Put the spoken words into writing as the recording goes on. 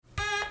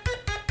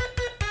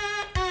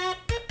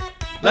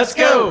Let's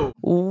go!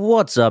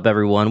 What's up,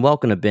 everyone?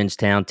 Welcome to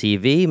Bingetown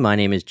TV. My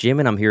name is Jim,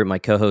 and I'm here with my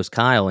co-host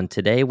Kyle, and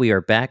today we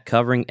are back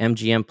covering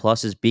MGM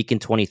Plus's Beacon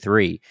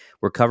 23.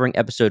 We're covering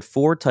episode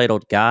 4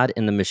 titled God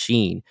and the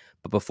Machine.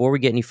 But before we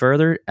get any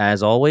further,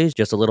 as always,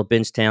 just a little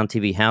Bingetown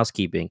TV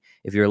housekeeping.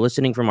 If you're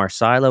listening from our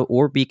Silo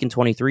or Beacon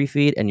 23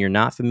 feed and you're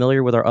not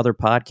familiar with our other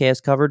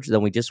podcast coverage,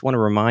 then we just want to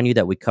remind you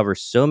that we cover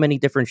so many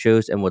different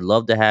shows and would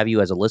love to have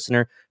you as a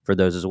listener for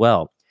those as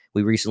well.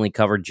 We recently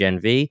covered Gen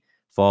V,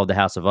 Fall of the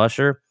House of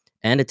Usher,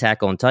 and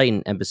Attack on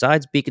Titan. And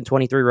besides Beacon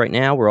 23 right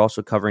now, we're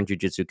also covering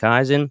Jujutsu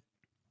Kaisen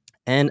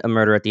and A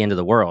Murder at the End of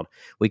the World.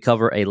 We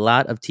cover a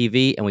lot of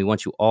TV, and we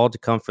want you all to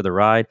come for the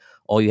ride.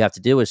 All you have to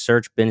do is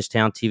search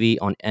Bingetown TV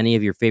on any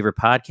of your favorite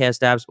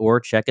podcast apps or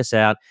check us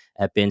out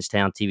at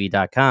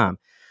bingetowntv.com.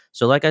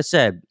 So like I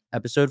said,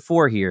 episode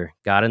 4 here,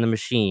 God and the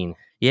Machine.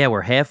 Yeah, we're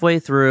halfway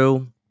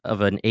through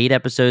of an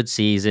 8-episode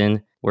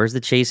season. Where's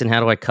the chase and how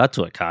do I cut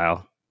to it,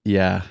 Kyle?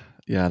 Yeah,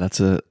 that's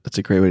a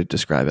great way to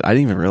describe it. I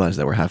didn't even realize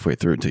that we're halfway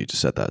through until you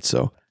just said that.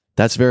 So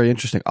that's very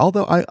interesting.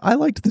 Although I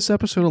liked this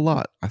episode a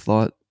lot. I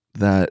thought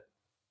that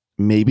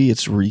maybe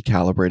it's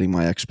recalibrating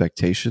my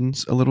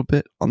expectations a little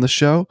bit on the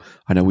show.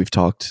 I know we've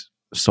talked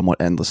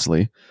somewhat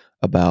endlessly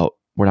about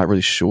we're not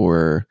really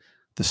sure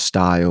the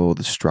style,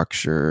 the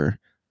structure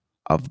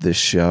of this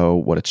show,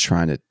 what it's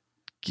trying to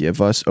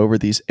give us over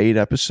these 8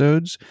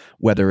 episodes,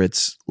 whether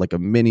it's like a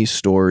mini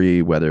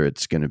story, whether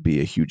it's going to be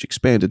a huge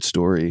expanded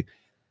story.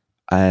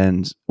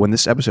 And when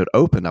this episode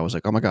opened, I was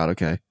like, oh my God,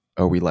 okay.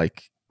 Are we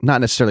like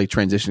not necessarily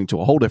transitioning to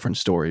a whole different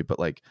story, but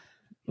like,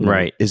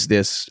 right. Is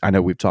this, I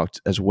know we've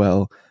talked as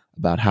well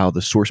about how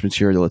the source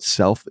material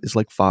itself is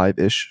like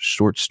 5-ish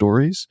short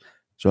stories.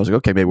 So I was like,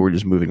 okay, maybe we're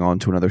just moving on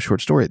to another short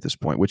story at this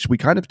point, which we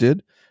kind of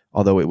did,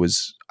 although it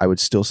was, I would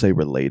still say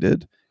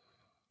related.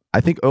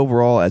 I think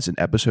overall as an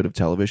episode of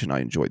television, I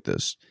enjoyed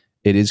this.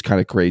 It is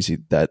kind of crazy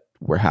that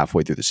we're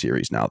halfway through the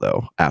series now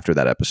though, after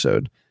that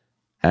episode.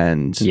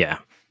 And yeah,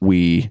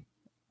 we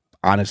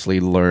honestly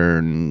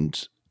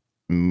learned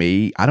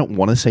I don't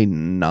want to say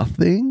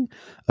nothing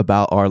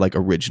about our like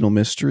original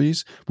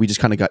mysteries. We just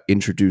kind of got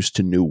introduced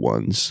to new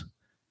ones.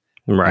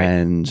 Right.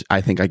 And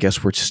I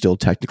guess we're still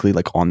technically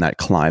like on that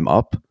climb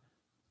up.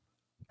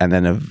 And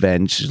then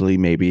eventually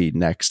maybe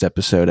next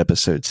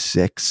episode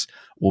 6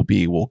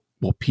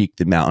 we'll peak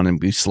the mountain and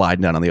be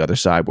sliding down on the other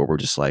side where we're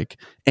just like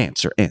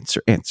answer.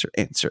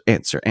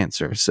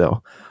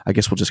 So I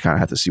guess we'll just kind of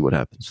have to see what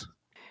happens.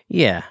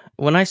 Yeah.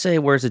 When I say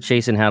where's the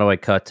chase and how do I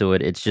cut to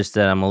it, it's just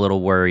that I'm a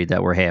little worried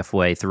that we're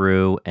halfway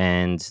through.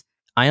 And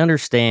I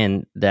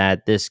understand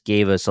that this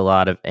gave us a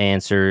lot of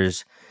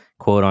answers,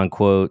 quote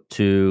unquote,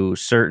 to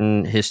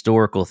certain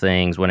historical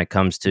things when it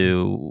comes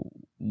to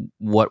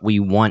what we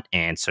want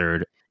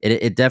answered.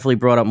 It definitely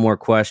brought up more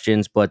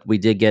questions, but we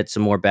did get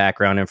some more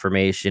background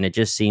information. It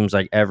just seems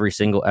like every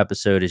single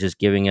episode is just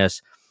giving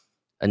us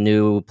a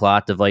new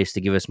plot device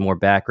to give us more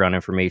background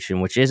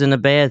information, which isn't a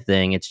bad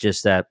thing. It's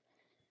just that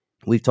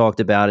we've talked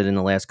about it in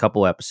the last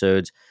couple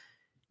episodes.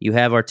 You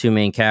have our 2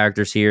 main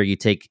characters here. You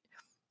take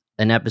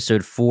an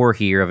episode 4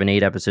 here of an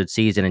 8-episode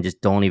season and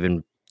just don't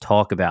even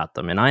talk about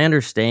them. And I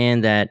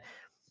understand that,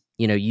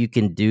 you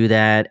can do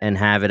that and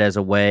have it as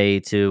a way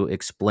to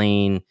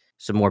explain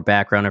some more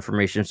background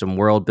information, some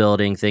world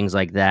building, things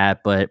like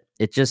that. But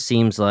it just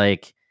seems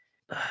like,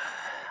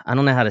 I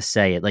don't know how to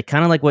say it. Like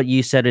kind of like what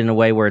you said in a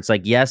way where it's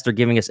like, yes, they're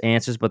giving us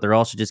answers, but they're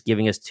also just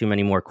giving us too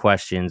many more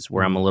questions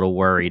where I'm a little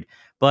worried.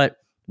 But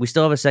we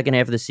still have a second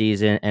half of the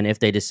season, and if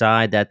they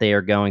decide that they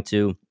are going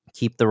to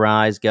keep the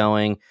rise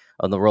going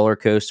on the roller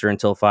coaster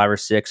until 5 or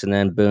 6, and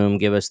then boom,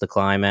 give us the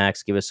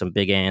climax, give us some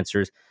big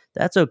answers,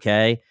 that's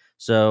okay.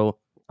 So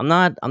I'm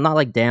not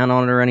like down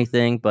on it or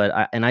anything, but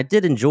I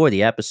did enjoy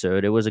the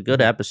episode. It was a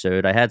good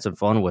episode. I had some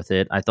fun with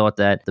it. I thought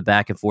that the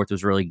back and forth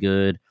was really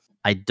good.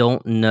 I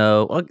don't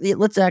know.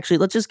 Let's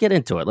just get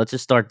into it. Let's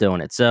just start doing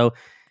it. So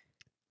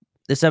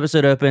this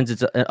episode opens.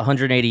 It's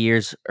 180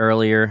 years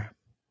earlier.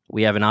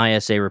 We have an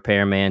ISA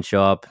repairman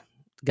show up.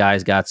 The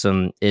guy's got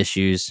some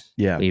issues.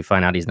 Yeah. We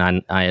find out he's not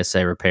an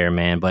ISA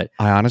repairman, but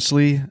I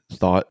honestly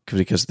thought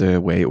because the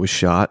way it was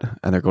shot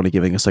and they're going to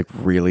giving us like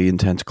really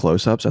intense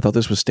close-ups, I thought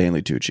this was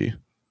Stanley Tucci.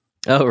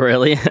 Oh,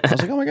 really? I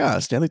was like, oh my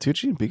God, Stanley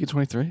Tucci in Beacon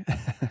 23?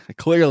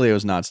 Clearly it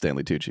was not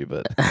Stanley Tucci,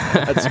 but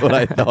that's what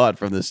I thought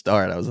from the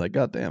start. I was like,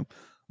 God damn, a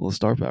little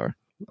star power.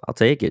 I'll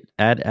take it.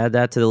 Add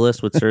that to the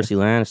list with Cersei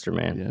Lannister,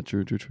 man. Yeah,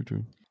 true.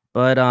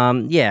 But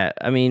yeah,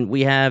 I mean,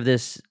 we have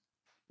this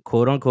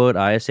quote unquote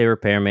ISA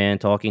repairman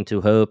talking to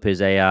Hope,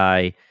 his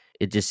AI.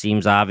 It just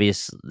seems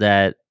obvious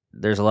that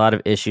there's a lot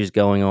of issues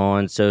going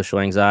on, social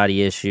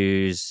anxiety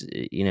issues.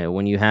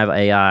 When you have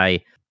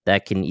AI,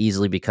 that can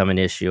easily become an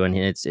issue. And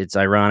it's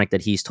ironic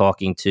that he's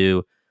talking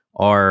to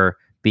our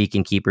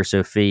beacon keeper,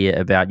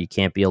 Sophia, about you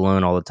can't be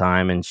alone all the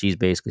time. And she's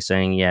basically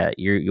saying, yeah,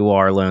 you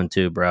are alone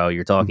too, bro.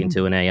 You're talking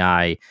to an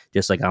AI,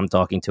 just like I'm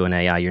talking to an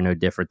AI. You're no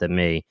different than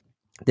me.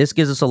 This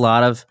gives us a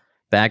lot of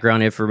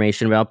background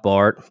information about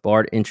Bart.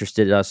 Bart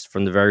interested us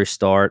from the very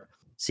start,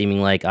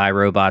 seeming like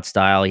iRobot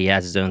style. He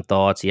has his own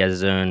thoughts. He has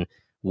his own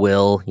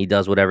will. He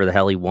does whatever the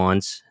hell he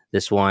wants.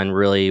 This one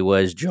really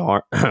was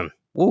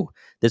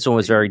this one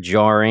was very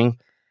jarring.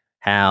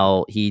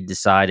 How he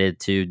decided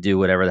to do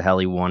whatever the hell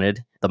he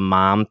wanted. The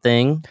mom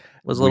thing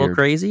was a little Weird.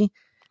 crazy.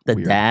 The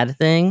Weird. dad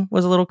thing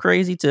was a little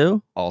crazy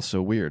too.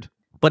 Also weird.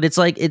 But it's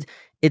like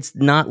it's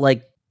not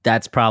like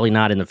that's probably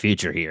not in the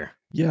future here.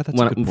 Yeah, that's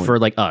a good point. For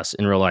like us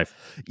in real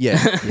life. Yeah,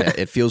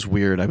 it feels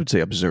weird, I would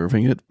say,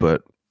 observing it,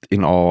 but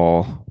in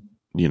all,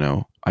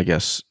 I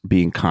guess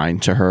being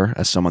kind to her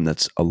as someone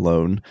that's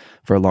alone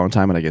for a long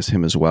time, and I guess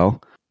him as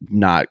well,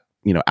 not,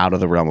 out of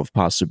the realm of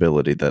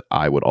possibility that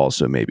I would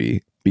also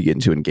maybe begin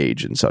to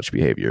engage in such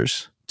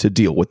behaviors to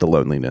deal with the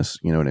loneliness.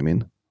 You know what I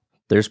mean?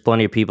 There's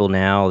plenty of people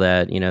now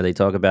that, they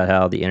talk about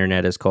how the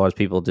internet has caused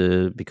people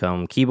to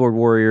become keyboard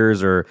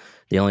warriors, or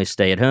they only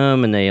stay at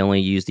home and they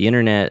only use the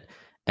internet.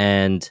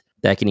 And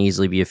that can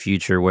easily be a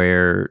future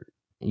where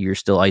you're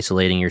still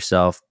isolating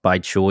yourself by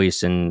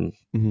choice and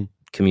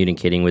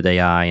communicating with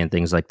AI and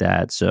things like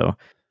that. So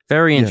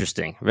very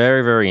interesting.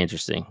 Very, very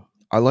interesting.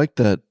 I like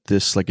that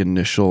this like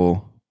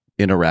initial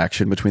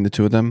interaction between the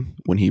two of them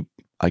when he,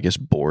 I guess,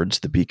 boards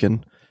the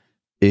beacon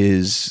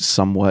feels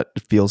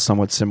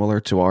somewhat similar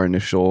to our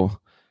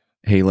initial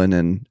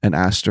Halen and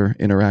Aster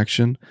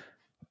interaction.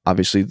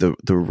 Obviously the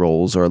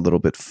roles are a little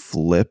bit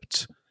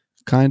flipped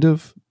kind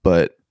of,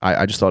 but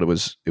I just thought it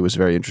was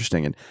very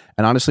interesting. And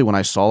honestly, when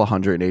I saw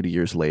 180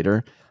 years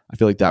later, I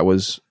feel like that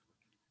was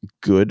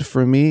good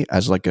for me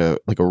as like a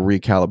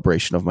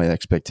recalibration of my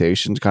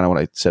expectations, kind of what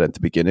I said at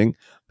the beginning,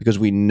 because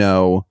we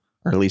know,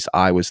 or at least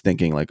I was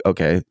thinking like,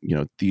 okay,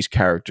 these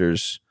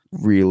characters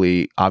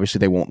really, obviously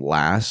they won't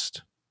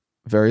last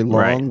very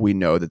long. Right. We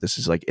know that this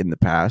is like in the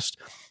past.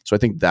 So I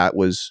think that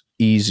was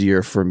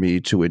easier for me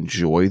to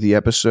enjoy the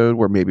episode,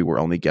 where maybe we're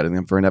only getting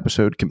them for an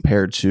episode,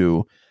 compared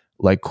to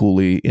like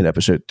Cooley in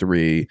episode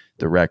 3,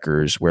 the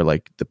Wreckers, where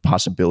like the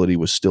possibility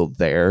was still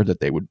there that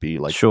they would be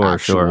like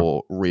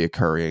actual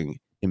reoccurring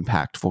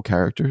impactful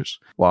characters,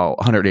 while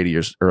 180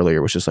 years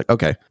earlier was just like,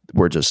 okay,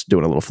 we're just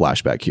doing a little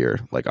flashback here,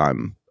 like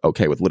I'm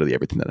okay with literally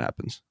everything that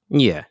happens.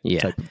 Yeah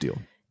type of deal.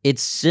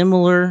 It's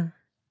similar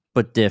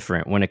but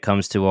different when it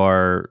comes to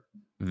our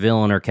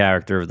villain or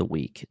character of the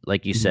week.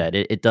 Like you said,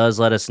 it does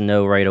let us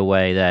know right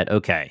away that,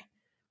 okay,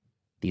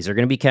 these are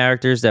going to be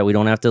characters that we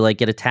don't have to like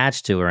get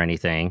attached to or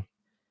anything.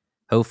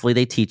 Hopefully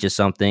they teach us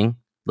something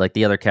like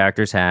the other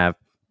characters have.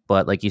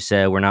 But like you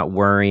said, we're not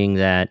worrying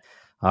that,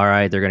 all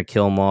right, they're going to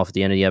kill them off at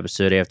the end of the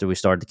episode after we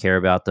start to care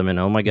about them. And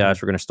oh my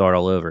gosh, we're going to start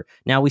all over.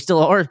 Now, we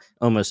still are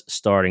almost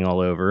starting all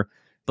over,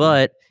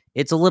 but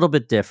it's a little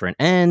bit different.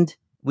 And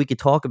we could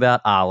talk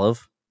about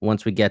Olive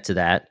once we get to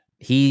that.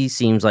 He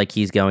seems like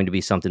he's going to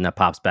be something that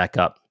pops back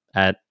up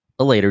at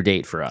a later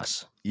date for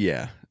us.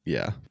 Yeah,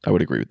 I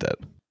would agree with that.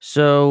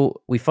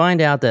 So we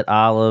find out that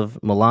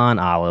Milan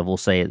Olive, we'll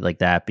say it like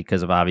that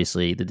because of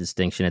obviously the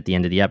distinction at the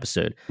end of the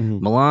episode.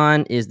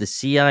 Milan is the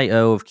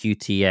CIO of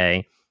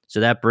QTA. So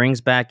that brings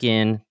back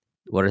in,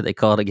 what are they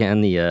called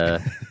again?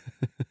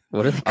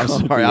 What are they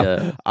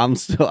called? I'm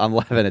sorry, I'm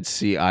laughing at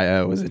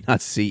CIO. Is it not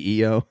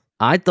CEO?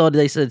 I thought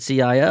they said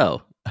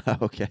CIO.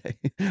 Okay.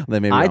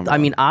 Then maybe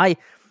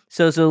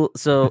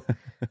So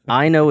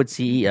I know what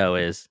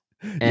CEO is.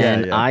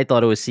 And I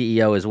thought it was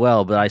CEO as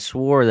well, but I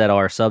swore that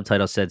our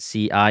subtitle said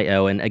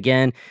CIO. And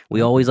again,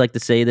 we always like to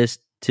say this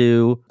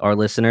to our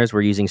listeners.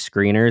 We're using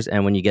screeners,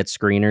 and when you get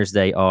screeners,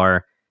 they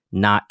are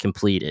not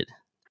completed.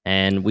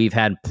 And we've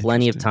had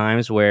plenty of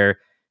times where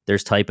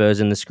there's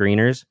typos in the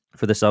screeners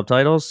for the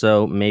subtitles.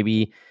 So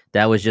maybe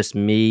that was just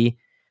me,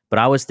 but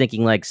I was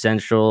thinking like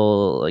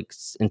central, like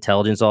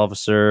intelligence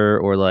officer,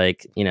 or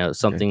like,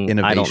 something,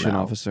 innovation I don't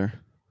know. officer.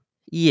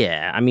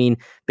 Yeah, I mean,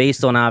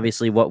 based on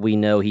obviously what we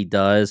know he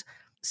does,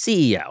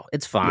 CEO,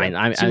 it's fine.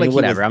 Yeah, I mean,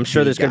 whatever. I'm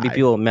sure there's going to be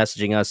people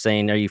messaging us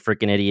saying, "Are you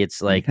freaking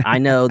idiots?" Like, I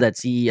know that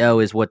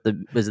CEO is what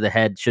the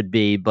head should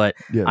be, but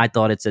I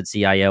thought it said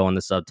CIO on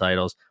the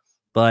subtitles.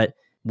 But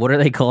what are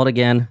they called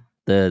again?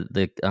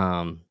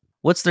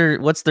 What's their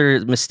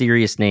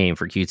mysterious name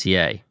for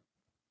QTA?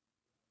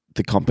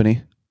 The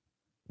company.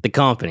 The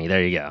company,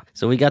 there you go.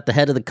 So we got the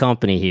head of the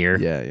company here.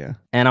 Yeah.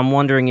 And I'm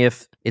wondering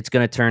if it's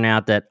going to turn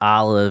out that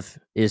Olive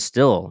is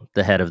still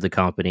the head of the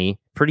company.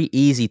 Pretty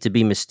easy to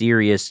be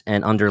mysterious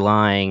and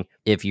underlying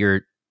if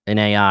you're an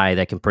AI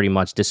that can pretty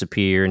much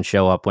disappear and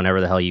show up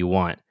whenever the hell you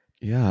want.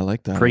 Yeah, I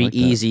like that. Pretty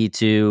easy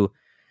to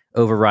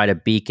override a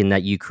beacon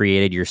that you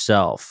created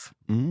yourself.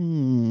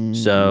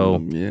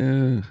 So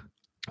yeah,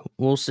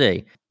 we'll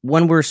see.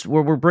 When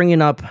we're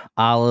bringing up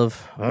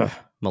Olive,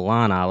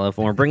 Milan Olive,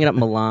 when we're bringing up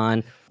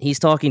Milan, he's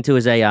talking to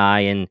his AI,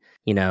 and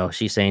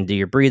she's saying, do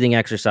your breathing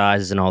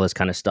exercises and all this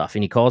kind of stuff,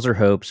 and he calls her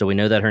Hope, so we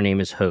know that her name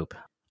is Hope.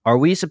 Are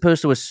we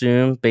supposed to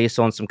assume, based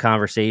on some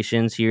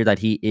conversations here, that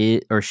he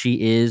is, or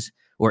she is,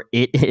 or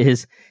it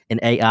is an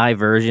AI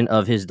version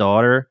of his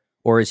daughter,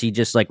 or is he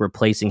just like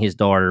replacing his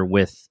daughter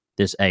with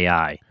this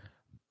AI?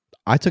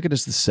 I took it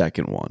as the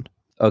second one.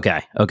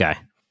 Okay.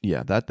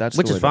 Yeah, that's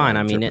which is fine.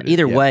 I mean,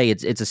 either way,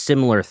 it's a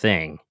similar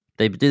thing.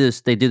 They do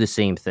the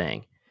same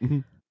thing.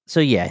 So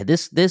yeah,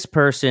 this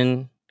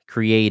person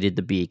created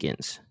the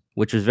beacons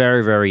which was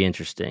very, very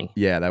interesting.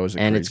 Yeah, that was a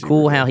And crazy it's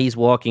cool how reveal. he's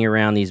walking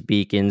around these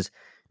beacons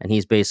and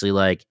he's basically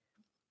like,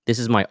 this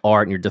is my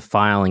art and you're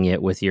defiling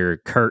it with your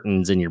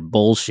curtains and your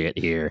bullshit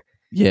here.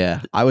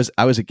 Yeah, I was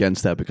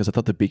against that because I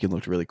thought the beacon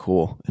looked really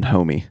cool and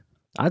homey.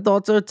 I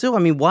thought so too. I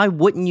mean, why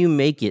wouldn't you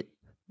make it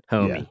Yeah,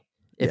 homey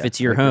if yeah, it's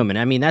I your agree. home? And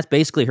I mean, that's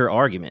basically her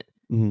argument.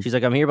 Mhm. She's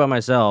like, I'm here by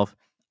myself.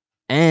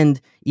 And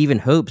even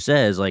Hope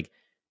says, like,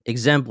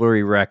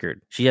 exemplary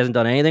record. She hasn't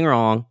done anything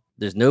wrong.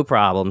 There's no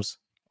problems.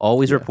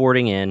 Always Yeah.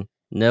 reporting in.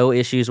 No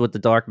issues with the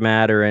dark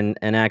matter and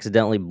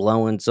accidentally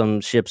blowing some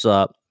ships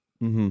up.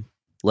 Mm-hmm.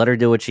 Let her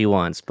do what she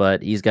wants.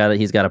 But he's got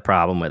a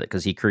problem with it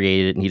because he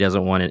created it and he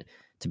doesn't want it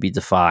to be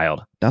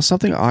defiled. Now,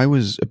 something I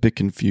was a bit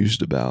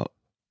confused about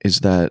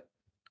is that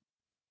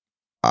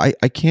I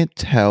can't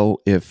tell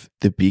if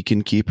the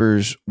beacon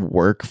keepers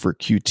work for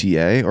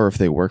QTA or if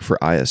they work for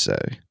ISA.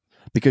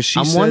 Because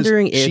I'm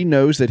wondering if she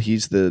knows that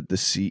he's the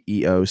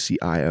CEO,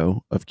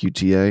 CIO of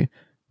QTA,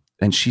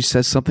 and she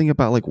says something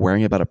about like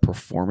worrying about a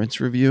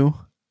performance review.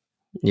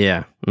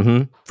 Yeah.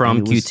 Mm-hmm. From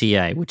And it was-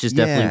 QTA, which is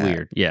definitely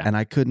weird. Yeah. And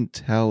I couldn't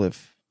tell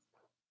if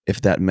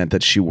that meant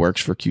that she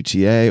works for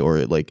QTA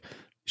or like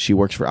she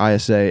works for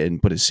ISA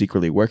but is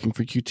secretly working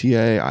for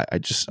QTA.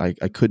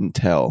 I couldn't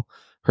tell.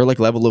 Her like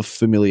level of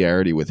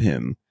familiarity with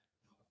him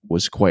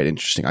was quite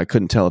interesting. I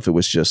couldn't tell if it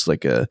was just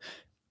like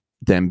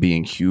them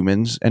being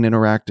humans and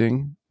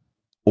interacting,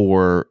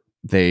 or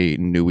they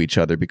knew each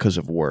other because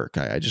of work.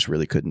 I just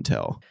really couldn't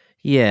tell.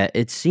 Yeah,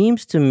 it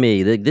seems to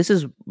me that this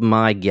is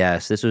my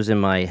guess. This was in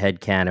my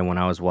head canon when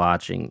I was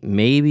watching.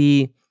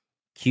 Maybe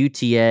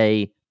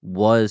QTA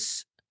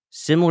was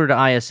similar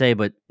to ISA,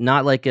 but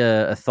not like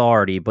a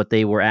authority, but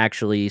they were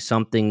actually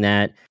something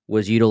that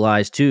was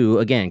utilized to,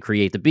 again,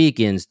 create the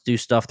beacons, do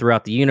stuff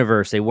throughout the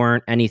universe. They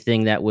weren't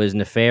anything that was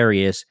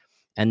nefarious.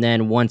 And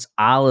then once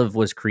Olive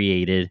was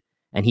created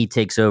and he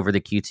takes over the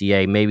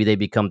QTA, maybe they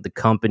become the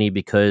company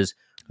because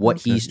what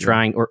Okay, he's yeah.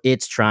 trying or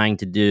it's trying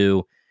to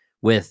do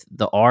with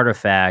the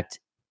artifact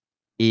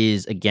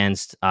is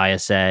against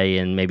ISA,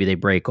 and maybe they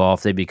break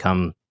off. They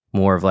become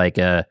more of like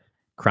a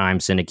crime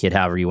syndicate,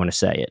 however you want to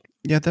say it.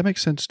 Yeah, that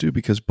makes sense too,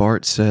 because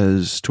Bart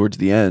says towards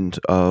the end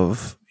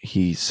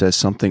he says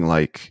something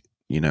like,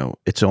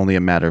 it's only a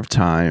matter of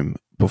time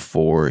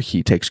before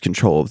he takes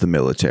control of the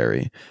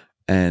military.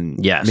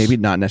 And Yes. maybe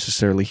not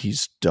necessarily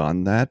he's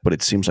done that, but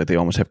it seems like they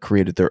almost have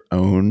created their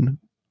own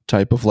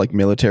type of like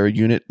military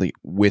unit, like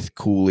with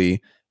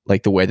Cooley,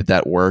 like the way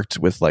that worked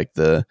with like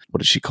what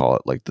did she call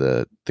it? Like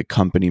the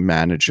company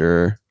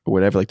manager or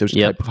whatever. Like there's a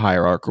type of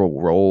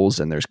hierarchical roles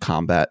and there's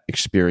combat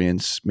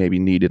experience maybe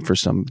needed for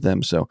some of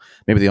them. So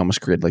maybe they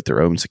almost created like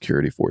their own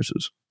security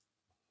forces.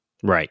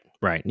 Right.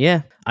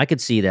 Yeah, I could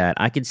see that.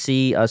 I could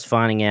see us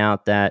finding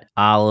out that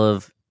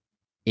Olive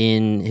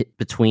in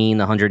between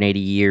the 180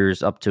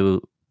 years up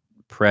to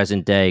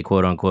present day,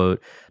 quote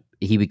unquote,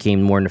 he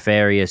became more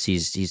nefarious.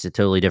 He's a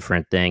totally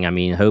different thing. I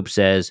mean, Hope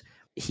says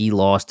he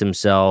lost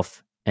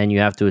himself, and you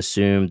have to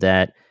assume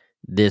that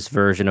this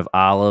version of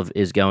Olive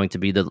is going to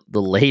be the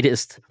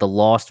latest, the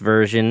lost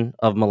version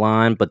of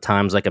Milan, but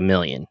times like a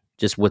million,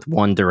 just with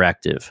one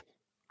directive.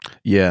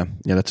 Yeah,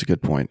 that's a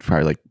good point.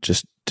 Probably like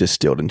just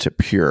distilled into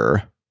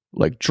pure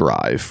like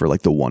drive for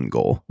like the one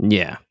goal.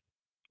 Yeah,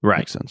 right.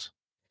 Makes sense.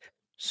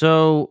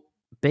 So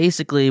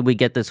basically, we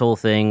get this whole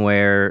thing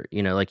where,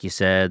 like you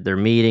said, they're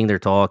meeting, they're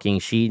talking.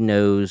 She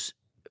knows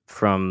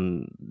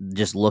from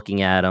just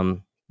looking at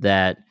him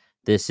that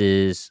this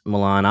is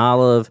Milan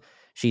Olive.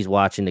 She's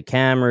watching the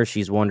camera.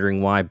 She's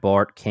wondering why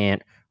Bart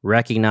can't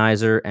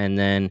recognize her. And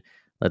then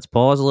let's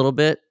pause a little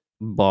bit.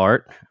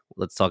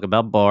 Let's talk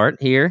about Bart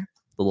here,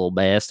 the little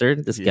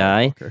bastard, this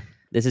guy. Walker.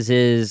 This is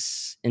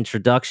his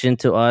introduction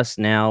to us.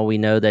 Now we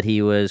know that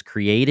he was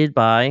created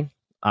by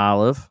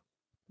Olive.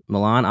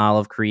 Milan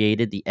Olive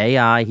created the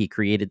AI. He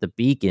created the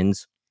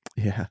beacons.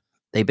 Yeah.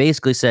 They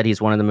basically said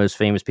he's one of the most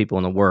famous people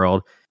in the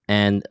world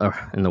in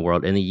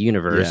the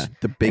universe. Yeah,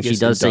 the biggest and she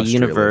does say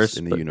universe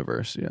in the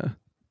universe. Yeah.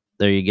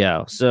 There you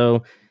go.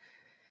 So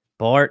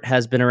Bart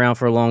has been around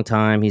for a long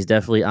time. He's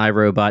definitely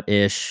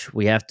iRobot-ish.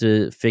 We have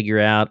to figure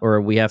out,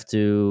 or we have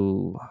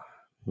to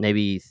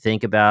maybe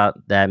think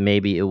about that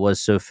maybe it was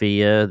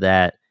Sophia,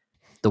 that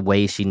the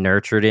way she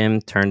nurtured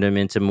him turned him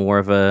into more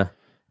of a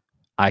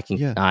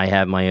I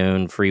have my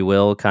own free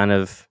will kind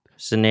of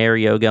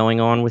scenario going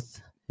on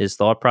with his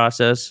thought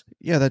process.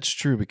 Yeah, that's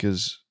true,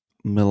 because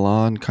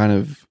Milan kind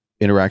of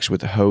interacts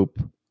with Hope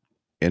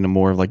in a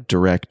more like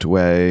direct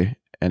way,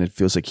 and it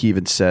feels like he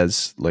even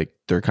says like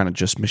they're kind of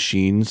just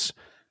machines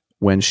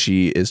when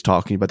she is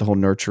talking about the whole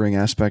nurturing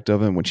aspect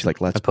of him. When she like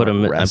lets I put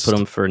rest.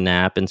 him for a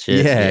nap and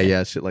shit.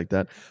 Yeah, shit like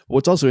that.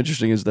 What's also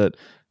interesting is that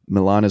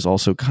Milan is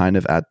also kind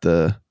of at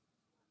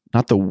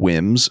not the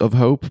whims of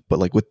Hope, but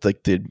like with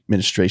like the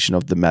administration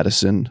of the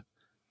medicine.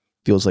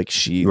 Feels like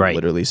she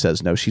literally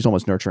says no. She's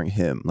almost nurturing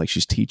him, like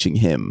she's teaching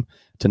him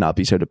to not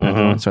be so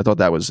dependent on it. So I thought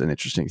that was an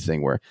interesting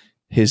thing where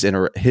his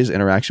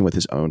interaction with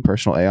his own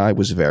personal AI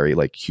was very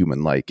like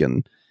human like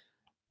and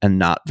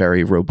not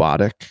very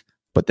robotic.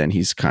 But then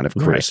he's kind of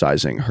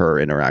criticizing her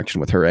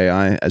interaction with her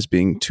AI as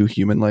being too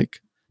human like.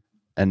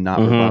 and not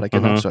robotic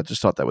enough. So I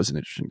just thought that was an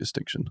interesting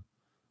distinction.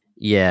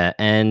 Yeah,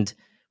 and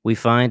we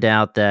find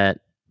out that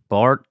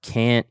Bart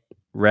can't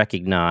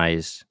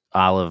recognize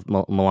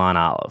Milan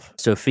Olive.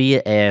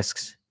 Sophia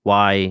asks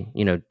why,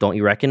 don't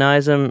you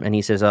recognize him? And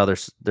he says, oh,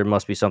 there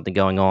must be something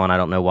going on. I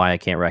don't know why I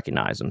can't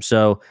recognize him.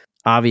 So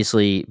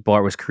obviously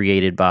Bart was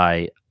created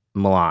by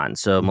Milan,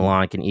 so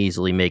Milan can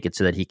easily make it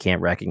so that he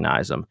can't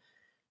recognize him.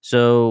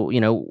 So,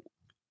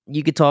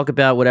 you could talk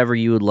about whatever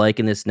you would like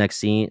in this next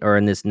scene or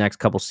in this next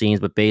couple scenes,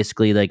 but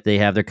basically, like, they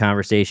have their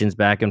conversations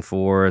back and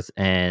forth,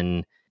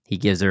 and he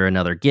gives her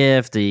another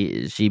gift.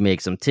 She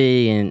makes some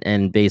tea,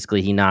 and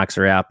basically he knocks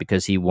her out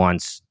because he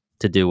wants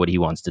to do what he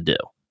wants to do.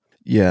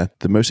 Yeah,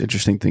 the most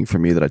interesting thing for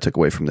me that I took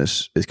away from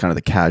this is kind of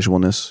the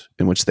casualness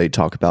in which they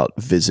talk about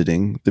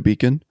visiting the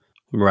beacon.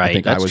 Right, I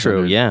think that's I was true.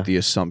 under Yeah, the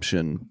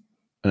assumption,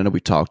 and I know we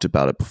talked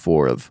about it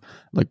before, of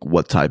like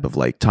what type of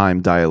like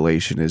time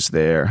dilation is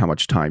there, how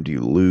much time do you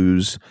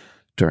lose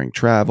during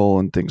travel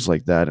and things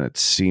like that. And it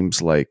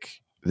seems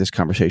like this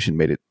conversation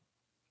made it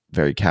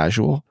very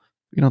casual.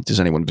 Does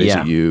anyone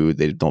visit you?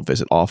 They don't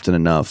visit often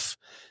enough,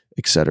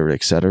 et cetera,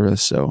 et cetera.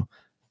 So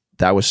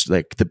that was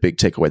like the big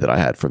takeaway that I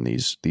had from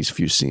these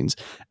few scenes.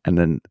 And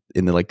then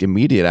in the like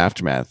immediate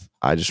aftermath,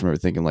 I just remember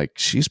thinking like,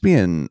 she's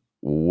being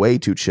way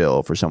too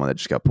chill for someone that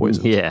just got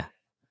poisoned. Yeah.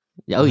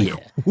 Oh, like, yeah.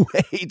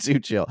 Way too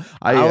chill.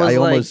 I was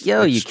almost,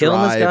 yo, you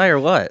killing this guy or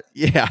what?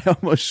 Yeah, I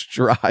almost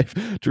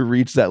strive to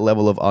reach that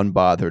level of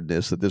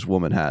unbotheredness that this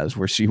woman has,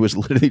 where she was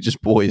literally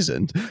just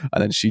poisoned,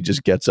 and then she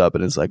just gets up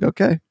and is like,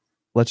 okay,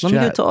 let me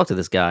go talk to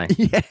this guy.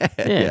 Yeah,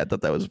 I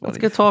thought that was funny. Let's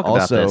go talk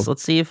about this.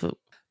 Let's see if...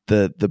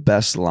 The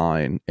best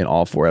line in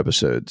all 4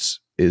 episodes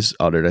is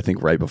uttered, I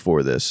think, right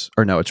before this.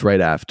 Or no, it's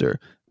right after,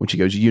 when she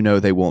goes,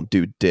 they won't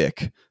do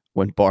dick.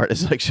 When Bart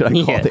is like, should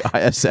I call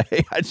the ISA?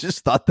 I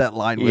just thought that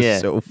line was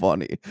so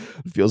funny. It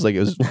feels like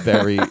it was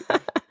very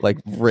like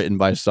written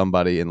by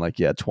somebody in like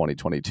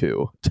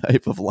 2022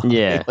 type of line.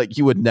 Yeah, like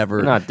you would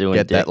never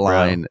get that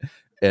line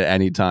at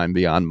any time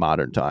beyond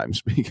modern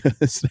times,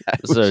 because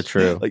that's so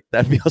true. Like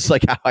that feels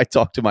like how I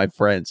talk to my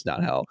friends,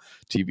 not how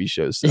TV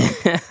shows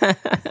sound.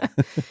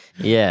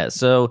 Yeah,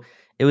 so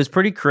it was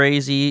pretty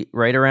crazy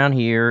right around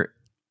here.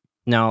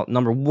 Now,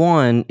 number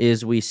one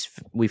is we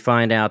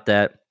find out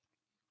that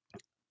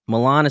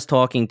Milan is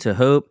talking to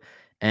Hope,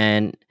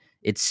 and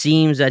it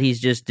seems that he's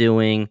just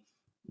doing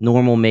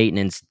normal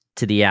maintenance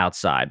to the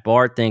outside.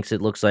 Bart thinks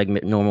it looks like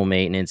normal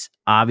maintenance.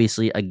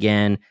 Obviously,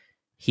 again,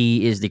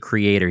 he is the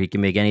creator. He can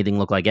make anything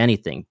look like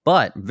anything.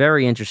 But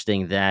very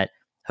interesting that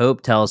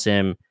Hope tells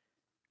him,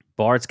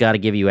 Bart's got to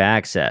give you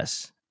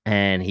access,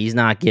 and he's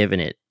not giving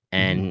it.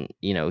 And,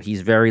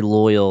 he's very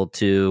loyal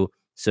to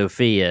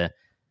Sophia,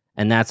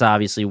 and that's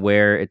obviously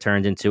where it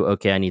turned into,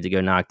 okay, I need to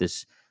go knock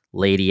this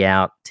lady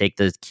out, take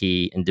the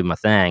key, and do my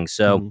thing.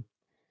 So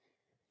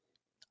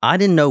I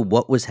didn't know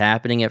what was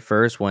happening at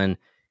first when,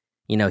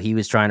 he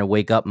was trying to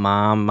wake up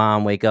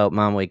mom, wake up,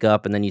 mom, wake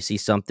up. And then you see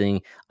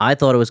something. I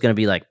thought it was going to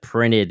be like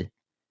printed,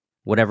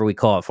 whatever we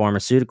call it,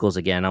 pharmaceuticals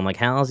again. I'm like,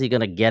 how is he going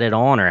to get it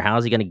on her? How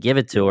is he going to give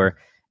it to her?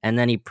 And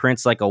then he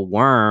prints like a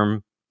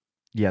worm.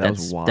 Yeah, that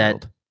was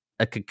wild.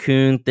 A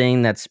cocoon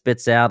thing that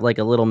spits out like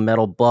a little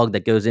metal bug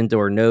that goes into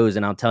her nose.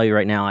 And I'll tell you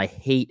right now, I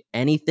hate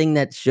anything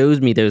that shows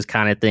me those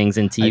kind of things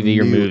in TV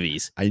or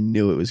movies. I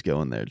knew it was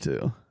going there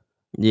too.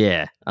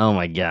 Yeah. Oh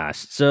my gosh.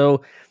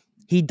 So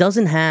he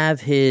doesn't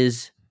have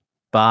his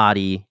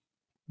body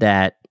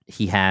that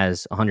he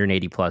has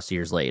 180 plus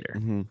years later.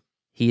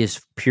 He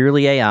is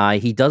purely AI.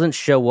 He doesn't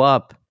show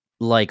up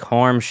like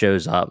Harm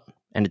shows up.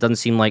 And it doesn't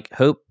seem like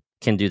Hope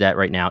can do that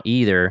right now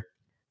either.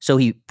 So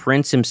he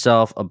prints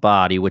himself a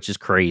body, which is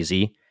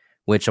crazy,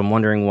 which I'm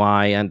wondering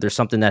why. And there's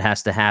something that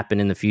has to happen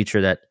in the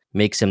future that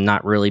makes him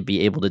not really be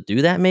able to do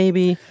that,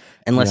 maybe,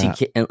 unless he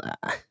can.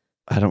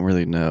 I don't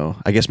really know.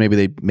 I guess maybe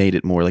they made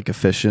it more like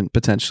efficient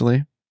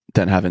potentially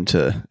than having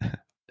to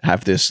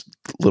have this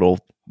little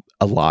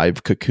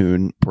alive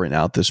cocoon print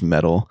out this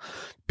metal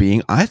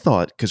being. I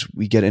thought, because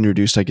we get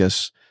introduced, I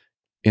guess,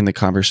 in the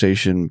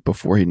conversation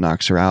before he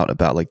knocks her out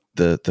about like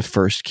the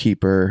first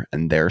keeper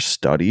and their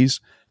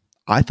studies.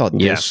 I thought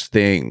this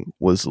thing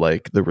was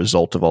like the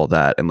result of all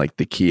that and like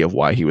the key of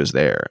why he was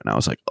there. And I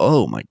was like,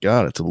 oh my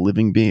God, it's a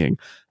living being.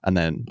 And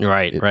then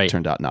it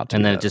turned out not to.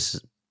 And then it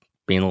just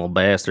being a little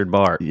bastard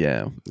Bart.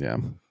 Yeah.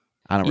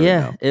 I don't really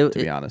know, to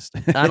be honest.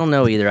 I don't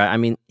know either. I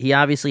mean, he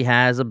obviously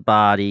has a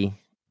body,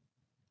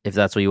 if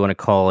that's what you want to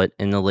call it,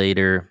 in the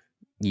later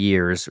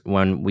years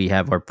when we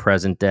have our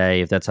present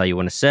day, if that's how you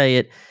want to say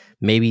it.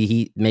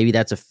 Maybe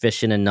that's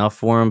efficient enough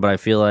for him, but I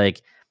feel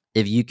like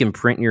if you can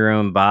print your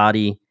own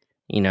body,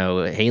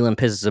 Halen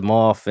pisses him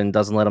off and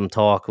doesn't let him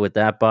talk with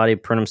that body,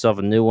 print himself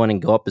a new one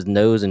and go up his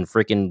nose and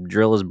freaking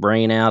drill his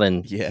brain out.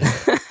 And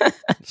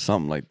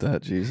something like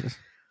that. Jesus.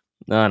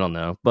 I don't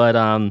know. But,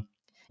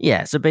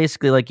 so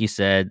basically, like you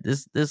said,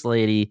 this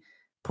lady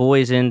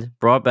poisoned,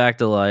 brought back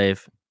to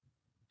life,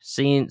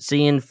 seeing,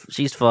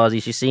 she's fuzzy.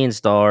 She's seeing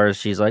stars.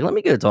 She's like, let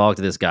me go talk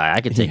to this guy.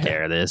 I can take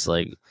care of this.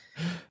 Like,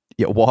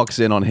 walks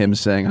in on him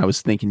saying, I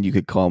was thinking you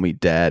could call me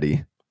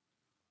daddy.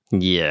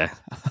 Yeah.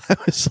 I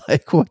was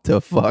like, what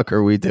the fuck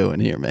are we doing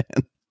here, man?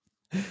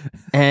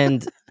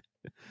 And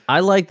I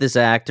like this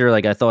actor.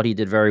 Like I thought he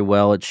did very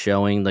well at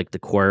showing like the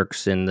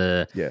quirks and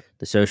Yeah.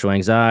 the social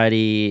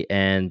anxiety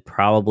and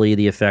probably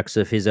the effects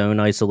of his own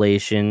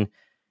isolation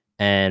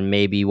and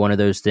maybe one of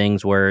those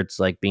things where it's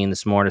like being the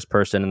smartest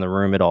person in the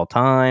room at all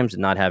times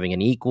and not having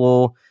an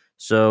equal.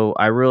 So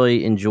I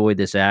really enjoyed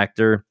this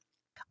actor.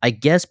 I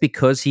guess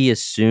because he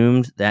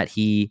assumed that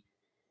he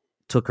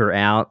took her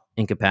out,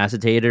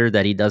 incapacitated her,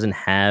 that he doesn't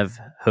have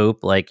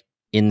hope like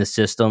in the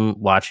system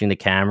watching the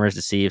cameras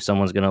to see if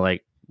someone's gonna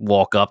like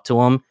walk up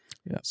to him.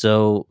 Yeah.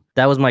 So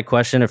that was my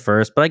question at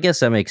first, but I guess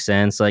that makes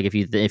sense. Like if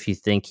you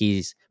think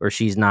he's or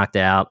she's knocked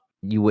out,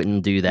 you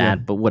wouldn't do that,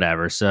 Yeah. but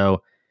whatever.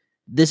 So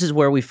this is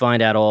where we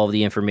find out all of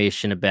the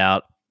information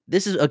about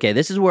this is okay.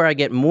 This is where I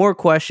get more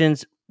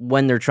questions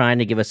when they're trying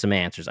to give us some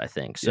answers, I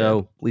think.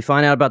 So we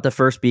find out about the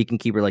first beacon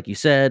keeper, like you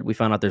said. We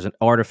find out there's an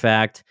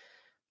artifact.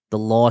 The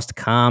lost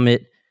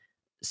comet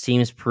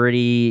seems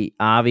pretty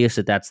obvious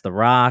that that's the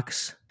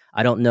rocks.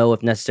 I don't know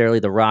if necessarily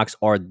the rocks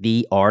are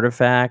the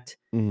artifact.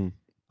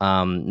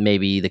 Mm-hmm.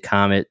 Maybe the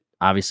comet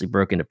obviously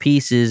broke into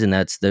pieces, and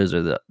those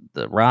are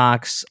the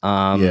rocks.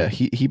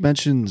 He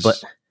mentions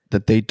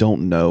that they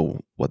don't know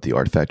what the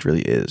artifact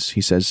really is.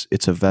 He says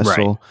it's a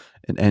vessel,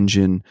 an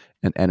engine,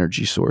 an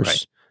energy source.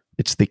 Right.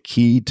 It's the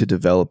key to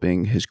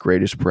developing his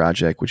greatest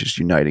project, which is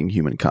uniting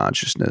human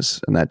consciousness.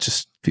 And that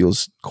just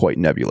feels quite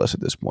nebulous at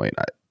this point.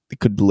 It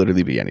could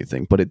literally be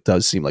anything, but it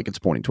does seem like it's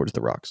pointing towards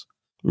the rocks.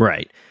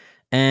 Right.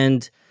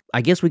 And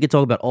I guess we could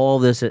talk about all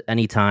this at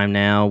any time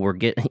now. We're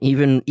getting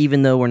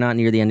even though we're not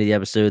near the end of the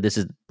episode, this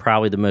is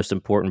probably the most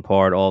important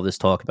part, all this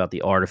talk about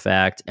the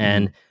artifact.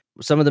 And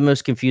some of the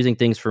most confusing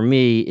things for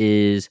me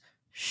is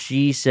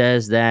she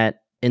says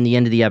that in the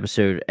end of the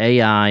episode,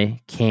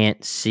 AI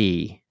can't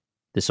see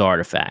this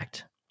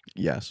artifact.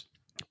 Yes.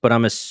 But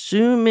I'm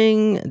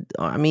assuming,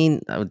 I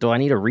mean, do I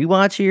need a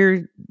rewatch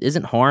here?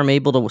 Isn't Harm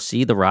able to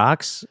see the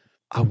rocks?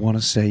 I want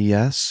to say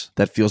yes.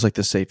 That feels like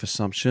the safe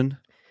assumption.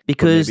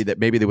 Because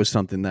maybe there was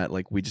something that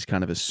like we just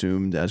kind of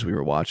assumed as we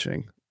were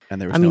watching, and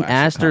there was.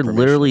 Aster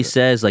literally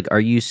says, "Like, are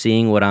you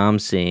seeing what I'm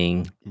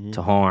seeing?"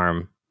 To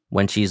Harm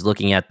when she's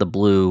looking at the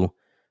blue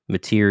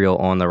material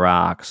on the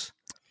rocks.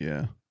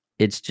 Yeah,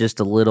 it's just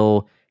a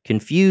little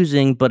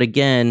confusing. But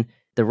again,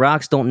 the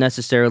rocks don't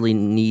necessarily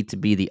need to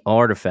be the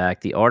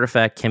artifact. The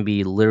artifact can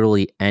be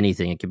literally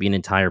anything. It could be an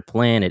entire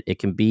planet. It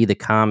can be the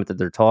comet that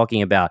they're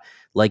talking about.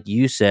 Like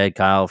you said,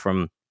 Kyle,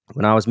 from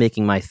when I was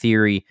making my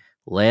theory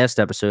last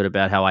episode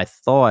about how I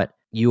thought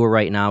you were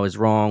right and I was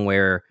wrong,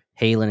 where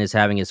Halen is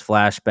having his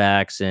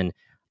flashbacks and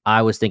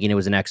I was thinking it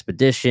was an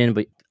expedition,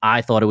 but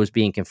I thought it was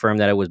being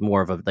confirmed that it was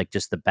more of a like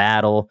just the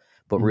battle,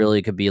 but really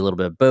it could be a little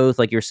bit of both,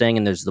 like you're saying.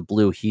 And there's the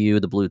blue hue,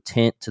 the blue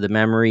tint to the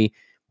memory.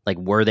 Like,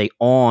 were they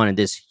on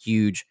this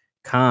huge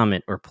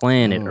comet or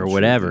planet or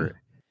whatever?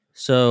 Sure.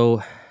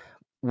 So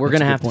we're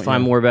going to have to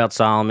find more about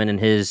Solomon and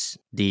his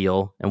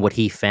deal and what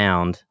he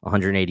found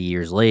 180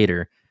 years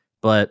later.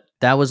 But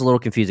that was a little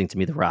confusing to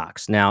me, the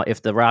rocks. Now,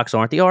 if the rocks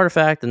aren't the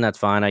artifact, then that's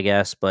fine, I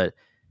guess. But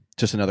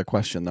just another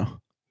question, though.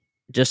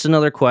 Just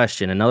another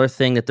question. Another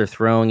thing that they're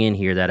throwing in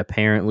here, that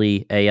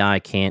apparently AI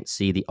can't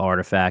see the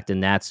artifact.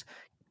 And it's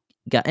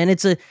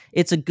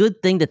a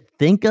good thing to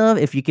think of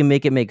if you can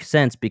make it make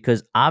sense,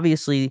 because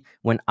obviously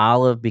when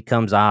Olive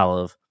becomes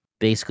Olive,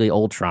 basically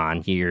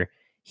Ultron here,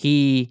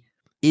 he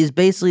is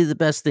basically the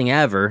best thing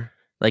ever.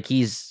 Like,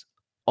 he's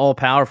all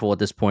powerful at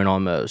this point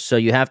almost. So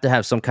you have to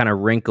have some kind of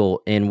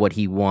wrinkle in what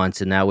he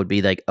wants, and that would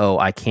be like, oh,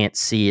 I can't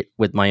see it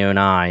with my own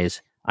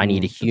eyes. I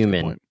need a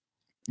human.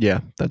 Yeah,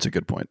 that's a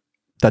good point.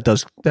 That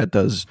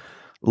does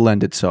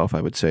lend itself,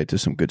 I would say, to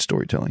some good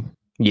storytelling.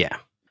 Yeah.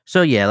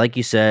 So yeah, like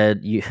you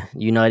said,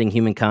 uniting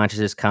human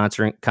consciousness,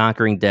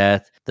 conquering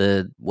death,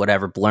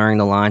 blurring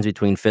the lines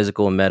between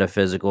physical and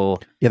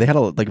metaphysical. Yeah, they had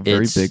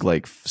very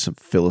big, some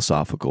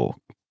philosophical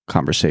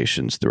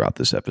conversations throughout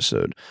this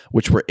episode,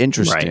 which were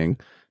interesting.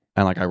 Right.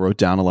 And I wrote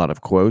down a lot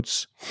of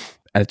quotes.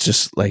 And it's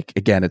just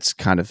again, it's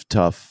kind of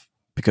tough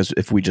because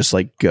if we just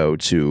go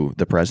to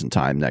the present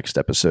time next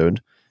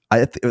episode,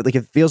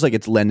 it feels like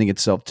it's lending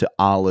itself to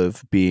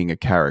Olive being a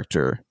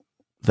character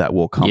that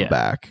will come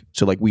back.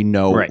 So we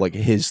know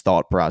his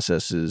thought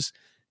processes,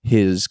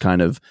 his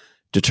kind of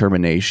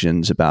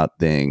determinations about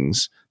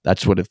things.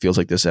 That's what it feels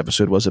like this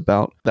episode was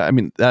about. I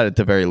mean, that at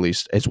the very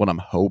least is what I'm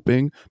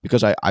hoping,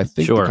 because I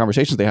think the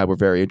conversations they had were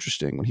very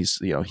interesting. When he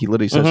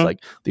literally says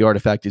the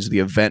artifact is the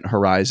event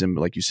horizon,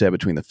 like you said,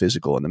 between the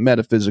physical and the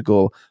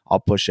metaphysical.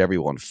 I'll push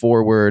everyone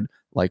forward.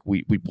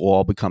 We will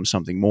all become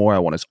something more. I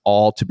want us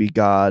all to be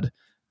God.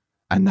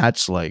 And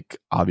that's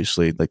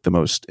obviously the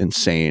most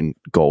insane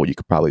goal you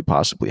could probably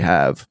possibly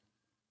have.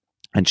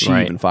 And she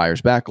even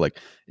fires back,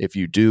 if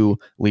you do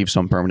leave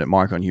some permanent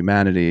mark on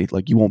humanity,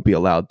 you won't be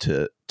allowed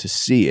to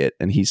see it.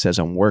 And he says,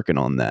 I'm working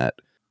on that,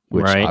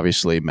 which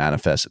obviously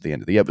manifests at the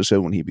end of the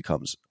episode when he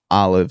becomes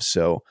Olive.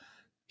 So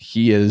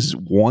he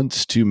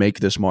wants to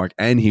make this mark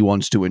and he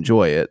wants to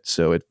enjoy it.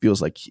 So it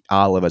feels like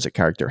Olive as a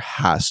character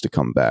has to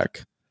come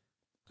back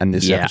And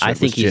this Yeah, episode I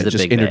think was he's the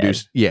just big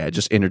bad.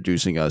 just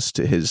introducing us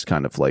to his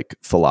kind of like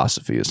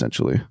philosophy,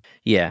 essentially.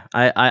 Yeah,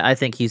 I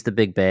think he's the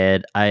big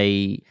bad.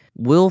 I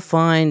will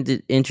find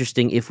it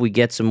interesting if we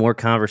get some more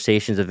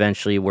conversations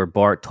eventually where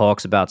Bart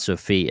talks about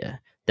Sophia.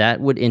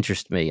 That would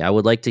interest me. I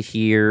would like to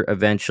hear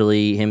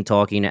eventually him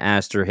talking to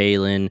Aster,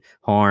 Halen,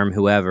 Harm,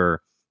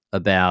 whoever,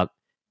 about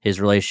his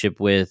relationship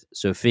with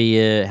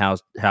Sophia,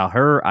 how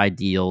her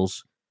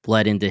ideals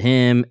bled into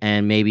him,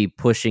 and maybe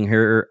pushing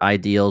her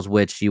ideals,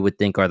 which you would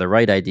think are the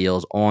right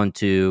ideals,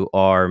 onto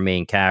our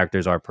main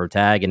characters, our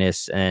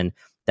protagonists, and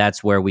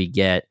that's where we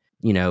get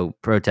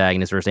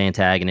protagonist versus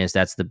antagonist.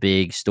 That's the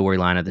big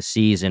storyline of the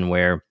season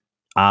where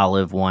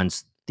Olive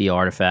wants the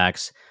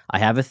artifacts. I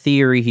have a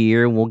theory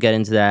here, and we'll get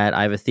into that.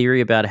 I have a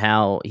theory about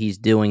how he's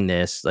doing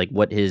this, like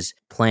what his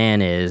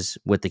plan is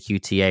with the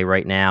QTA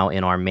right now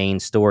in our main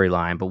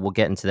storyline, but we'll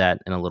get into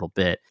that in a little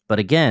bit. But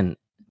again,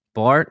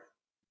 Bart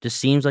just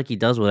seems like he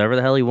does whatever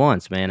the hell he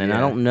wants, man. And I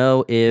don't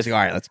know if He's like,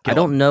 all right, let's I kill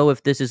don't him. know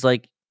if this is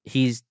like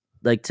he's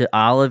like to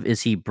Olive,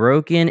 is he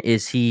broken?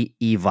 Is he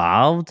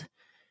evolved?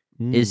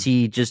 Is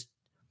he just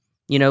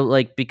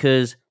like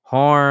because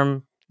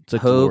Harm, It's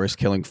like Hope, Dolores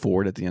killing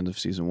Ford at the end of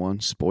season 1.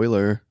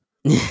 Spoiler.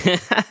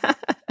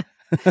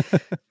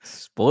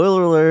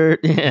 spoiler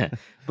alert. Yeah,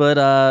 but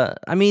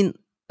I mean,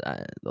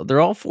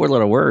 they're all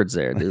 4-letter words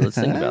there, dude. Let's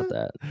think about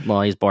that.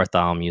 Well, he's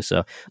Bartholomew,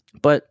 so.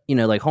 But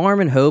like Harm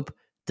and Hope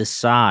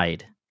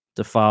decide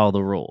to follow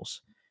the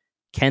rules.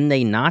 Can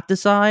they not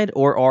decide,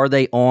 or are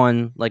they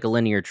on like a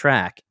linear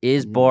track?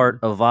 Is Bart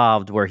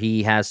evolved where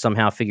he has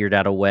somehow figured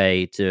out a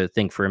way to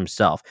think for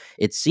himself?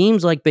 It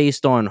seems like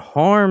based on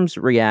Harm's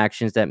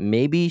reactions that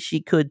maybe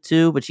she could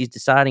too, but she's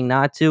deciding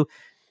not to.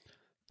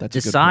 That's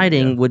Deciding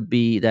a good point, would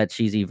be that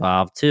she's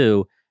evolved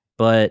too.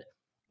 But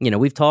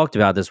we've talked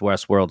about this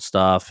Westworld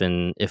stuff,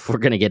 and if we're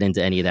going to get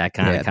into any of that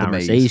kind of the maze.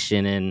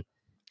 conversation,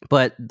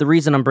 but the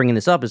reason I'm bringing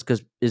this up is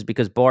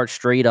because Bart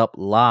straight up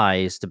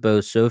lies to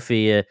both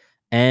Sophia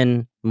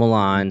and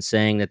Milan,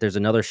 saying that there's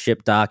another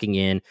ship docking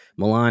in.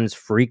 Milan's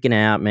freaking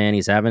out, man.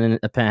 He's having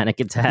a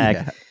panic attack.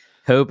 Yeah.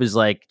 Hope is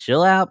like,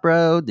 chill out,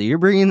 bro. Do your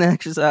breathing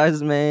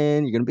exercises,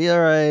 man. You're going to be all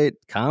right.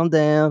 Calm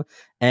down.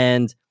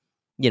 And,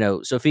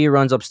 Sophia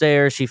runs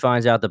upstairs. She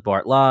finds out that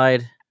Bart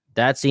lied.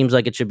 That seems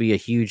like it should be a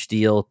huge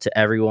deal to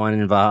everyone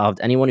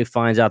involved. Anyone who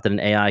finds out that an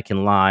AI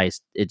can lie,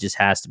 it just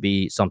has to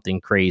be something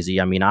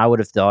crazy. I mean, I would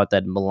have thought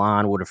that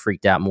Milan would have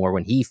freaked out more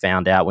when he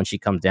found out, when she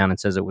comes down and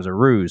says it was a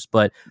ruse.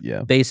 But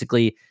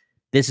basically,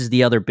 this is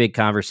the other big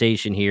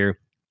conversation here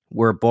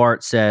where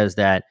Bart says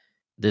that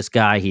this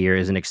guy here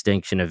is an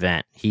extinction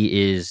event.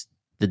 He is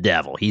the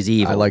devil. He's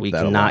evil. We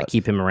cannot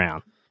keep him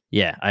around.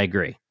 Yeah, I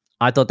agree.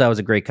 I thought that was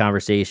a great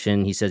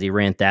conversation. He says he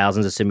ran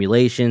thousands of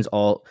simulations,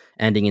 all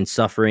ending in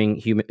suffering,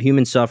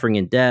 human suffering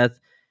and death.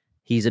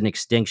 He's an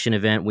extinction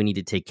event. We need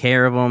to take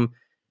care of him.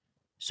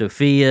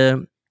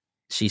 Sophia,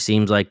 she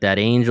seems like that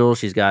angel.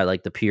 She's got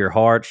like the pure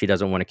heart. She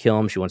doesn't want to kill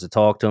him. She wants to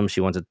talk to him.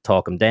 She wants to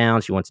talk him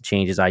down. She wants to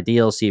change his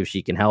ideals, see if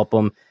she can help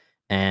him.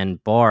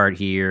 And Bart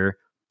here,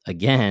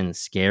 again,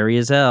 scary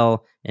as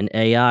hell, an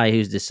AI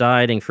who's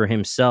deciding for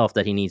himself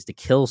that he needs to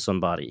kill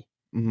somebody.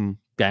 Mm-hmm.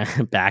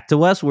 Back to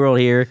Westworld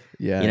here.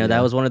 Yeah,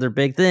 that was one of their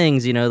big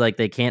things, like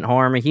they can't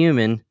harm a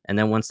human. And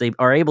then once they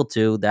are able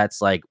to,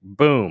 that's like,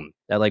 boom,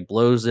 that like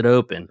blows it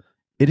open.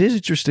 It is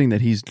interesting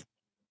that he's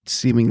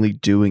seemingly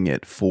doing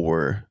it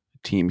for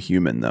Team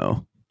Human,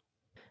 though.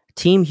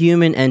 Team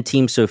Human and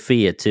Team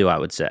Sophia, too, I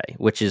would say,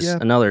 which is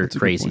another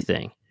crazy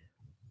thing.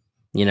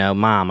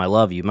 Mom, I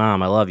love you.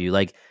 Mom, I love you.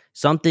 Like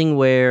something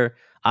where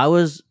I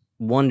was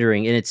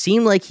wondering, and it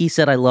seemed like he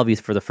said, I love you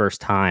for the first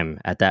time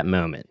at that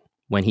moment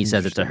when he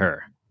says it to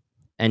her.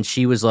 And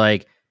she was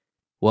like,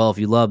 well, if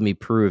you love me,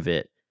 prove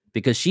it.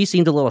 Because she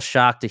seemed a little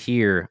shocked to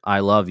hear, I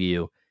love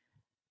you.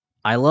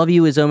 I love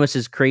you is almost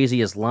as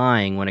crazy as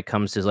lying when it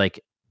comes to like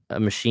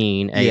a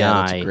machine, AI. Yeah,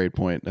 that's a great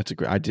point.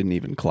 I didn't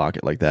even clock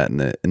it like that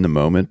in the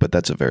moment, but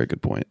that's a very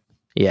good point.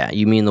 Yeah,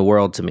 you mean the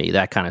world to me,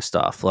 that kind of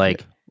stuff.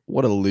 Like,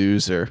 what a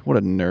loser. What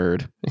a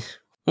nerd.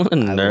 What a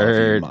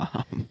nerd. I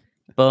love you, Mom.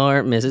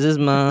 Bart misses his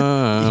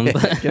mom.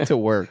 Get to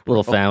work.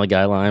 Little Family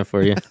Guy line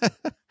for you.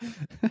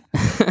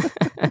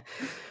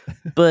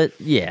 But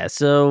yeah,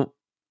 so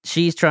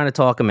she's trying to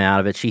talk him out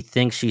of it. She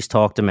thinks she's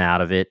talked him out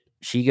of it.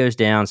 She goes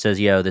down, says,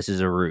 yo, this is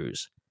a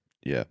ruse.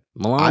 Yeah.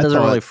 Milan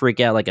doesn't really freak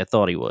out like I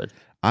thought he would.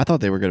 I thought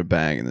they were going to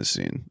bang in this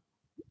scene.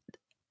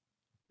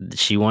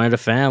 She wanted a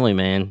family,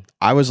 man.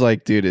 I was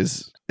like, dude,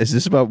 is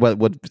this about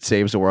what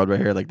saves the world right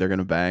here? Like they're going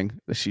to bang?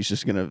 She's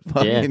just going to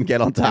fucking get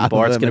on top and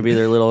Bart's of them. Bart's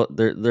going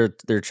to be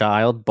their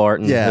child.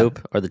 Bart and Hope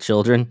are the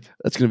children.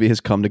 That's going to be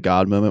his come to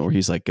God moment where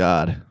he's like,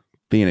 God,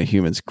 being a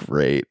human's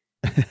great.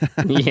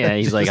 Yeah,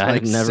 he's like,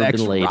 I've never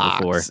been laid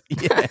before.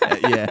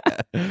 Yeah.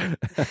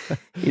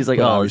 He's like,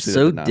 oh, it's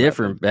so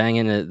different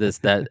banging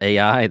that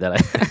AI that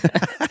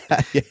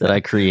that I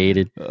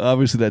created.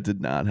 Obviously, that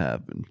did not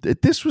happen.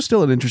 This was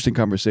still an interesting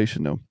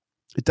conversation, though.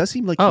 It does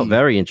seem like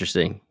very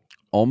interesting.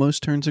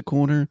 Almost turns a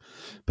corner,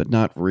 but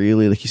not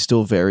really. Like he's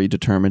still very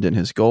determined in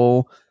his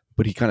goal.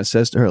 But he kind of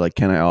says to her, like,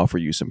 "Can I offer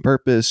you some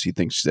purpose?" He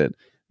thinks that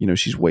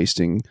she's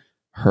wasting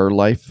her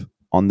life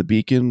on the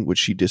beacon, which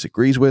she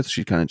disagrees with.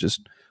 She kind of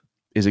just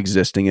is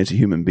existing as a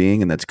human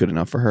being, and that's good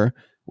enough for her,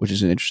 which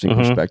is an interesting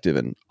perspective,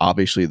 and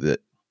obviously the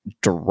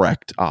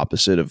direct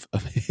opposite of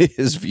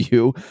his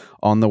view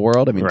on the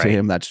world. I mean, to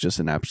him, that's just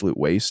an absolute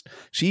waste.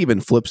 She even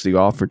flips the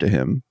offer to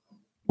him,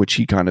 which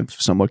he kind of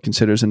somewhat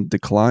considers and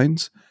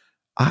declines.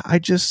 I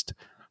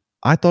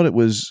thought it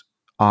was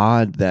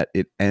odd that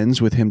it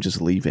ends with him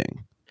just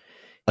leaving.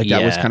 Like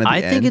that was kind of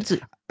the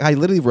end. I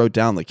literally wrote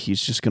down like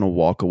he's just going to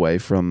walk away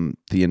from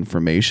the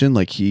information.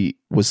 Like he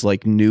was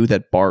like knew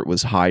that Bart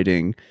was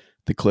hiding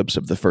the clips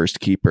of the first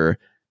keeper.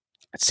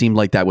 It seemed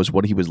like that was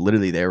what he was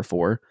literally there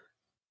for.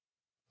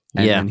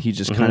 And then he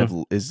just kind of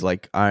is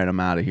like, all right, I'm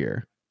out of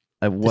here.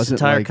 It wasn't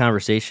this entire like,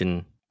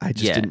 conversation. I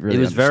just didn't really It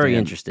was understand. very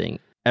interesting.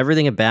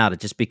 Everything about it,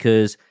 just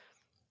because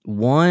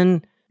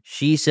one,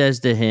 she says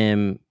to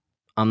him,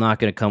 I'm not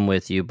going to come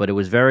with you. But it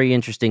was very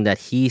interesting that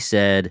he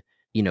said,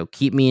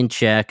 keep me in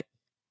check.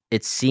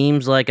 It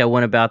seems like I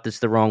went about this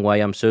the wrong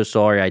way. I'm so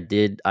sorry.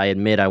 I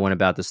admit I went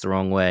about this the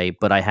wrong way,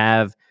 but I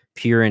have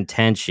pure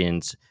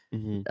intentions.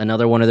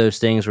 Another one of those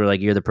things where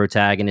like you're the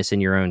protagonist in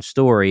your own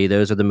story.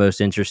 Those are the most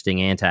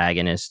interesting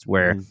antagonists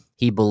where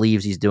he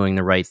believes he's doing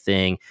the right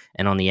thing.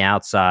 And on the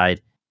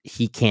outside,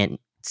 he can't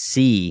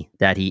see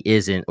that he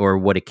isn't or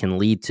what it can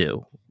lead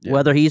to,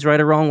 whether he's right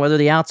or wrong, whether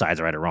the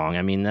outside's right or wrong.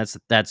 I mean, that's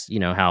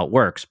how it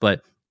works.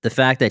 But the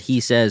fact that he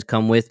says,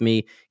 come with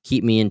me,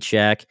 keep me in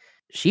check.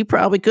 She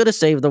probably could have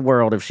saved the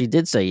world if she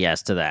did say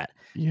yes to that.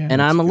 Yeah,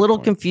 and I'm a little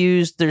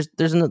confused.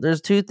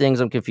 There's two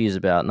things I'm confused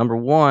about. Number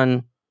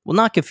one,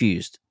 not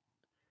confused.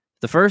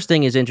 The first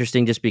thing is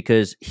interesting just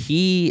because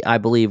he, I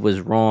believe,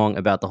 was wrong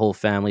about the whole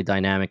family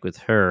dynamic with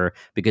her,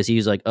 because he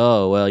was like,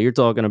 oh, well, you're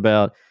talking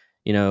about,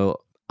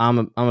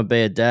 I'm a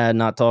bad dad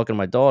not talking to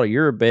my daughter.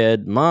 You're a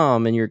bad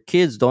mom and your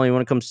kids don't even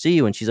want to come see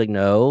you. And she's like,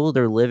 no,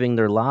 they're living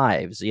their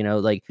lives.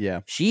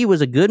 She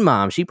was a good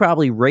mom. She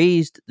probably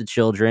raised the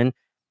children,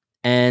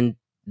 and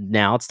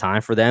now it's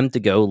time for them to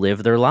go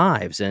live their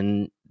lives.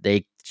 And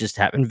they just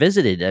haven't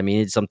visited. I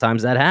mean,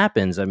 sometimes that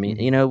happens. I mean,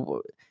 you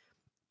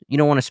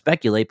don't want to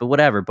speculate, but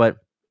whatever. But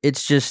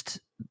it's just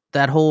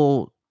that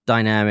whole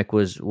dynamic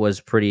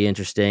was pretty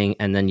interesting.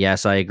 And then,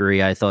 yes, I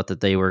agree. I thought that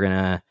they were going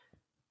to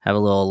have a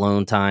little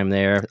alone time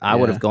there. I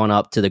would have gone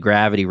up to the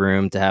gravity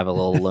room to have a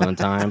little alone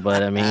time,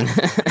 but I mean,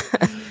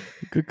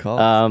 good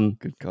call.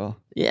 Good call.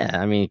 Yeah,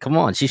 I mean, come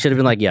on. She should have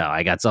been like, yo,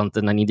 I got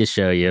something I need to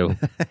show you.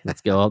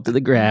 Let's go up to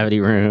the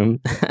gravity room.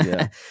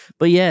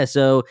 But yeah,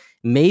 so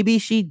maybe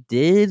she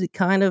did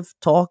kind of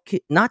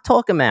not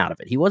talk him out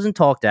of it. He wasn't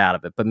talked out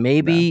of it, but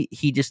maybe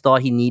he just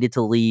thought he needed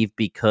to leave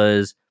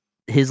because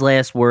his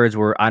last words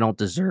were, I don't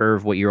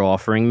deserve what you're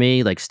offering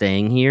me, like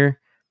staying here.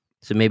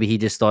 So maybe he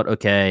just thought,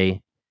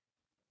 okay,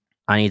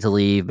 I need to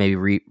leave,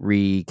 maybe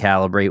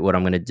recalibrate what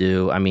I'm going to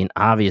do. I mean,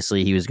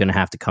 obviously, he was going to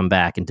have to come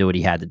back and do what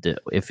he had to do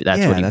if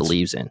that's what he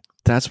believes in.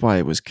 That's why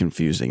it was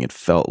confusing. It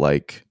felt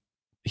like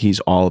he's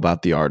all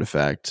about the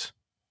artifact.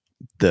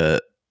 The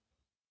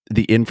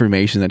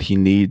information that he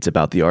needs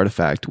about the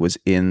artifact was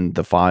in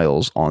the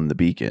files on the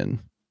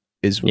beacon,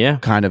 is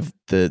kind of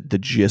the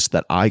gist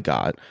that I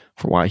got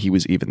for why he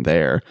was even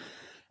there.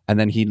 And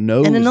then he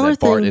knows that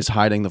Bart is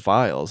hiding the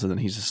files. And then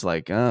he's just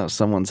like, oh,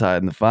 someone's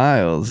hiding the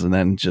files. And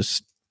then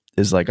just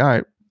is like, all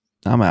right,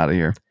 I'm out of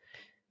here.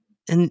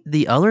 And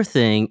the other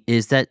thing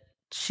is that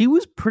she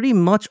was pretty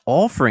much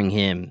offering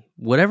him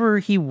whatever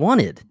he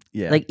wanted.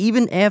 Yeah. Like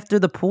even after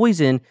the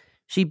poison,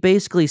 she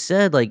basically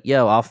said like,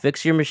 yo, I'll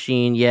fix your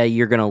machine. Yeah,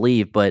 you're going to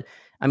leave. But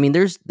I mean,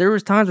 there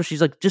was times where she's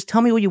like, just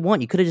tell me what you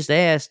want. You could have just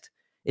asked,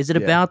 is it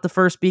about the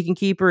first beacon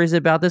keeper? Is it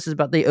about this? Is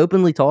about, they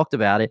openly talked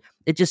about it.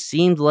 It just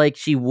seemed like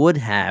she would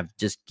have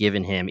just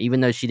given him,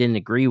 even though she didn't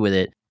agree with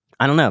it.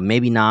 I don't know,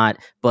 maybe not.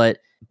 But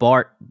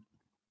Bart,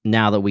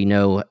 now that we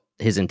know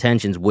his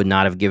intentions, would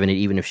not have given it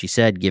even if she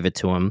said give it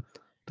to him.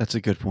 That's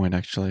a good point,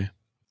 actually.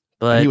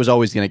 But and he was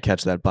always going to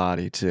catch that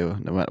body, too.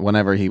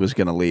 Whenever he was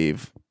going to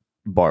leave,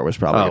 Bart was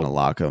probably going to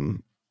lock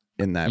him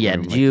in that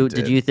room.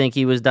 Did you think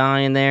he was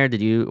dying there?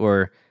 Did you?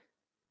 Or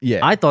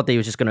I thought they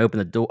was just going to open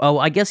the door. Oh,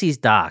 I guess he's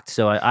docked.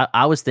 So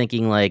I was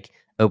thinking like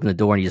open the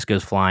door and he just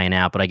goes flying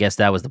out. But I guess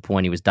that was the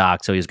point. He was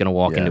docked, so he was going to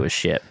walk into his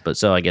ship. But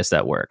so I guess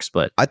that works.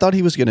 But I thought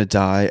he was going to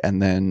die,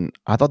 and then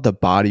I thought the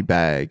body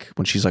bag,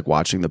 when she's like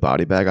watching the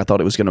body bag, I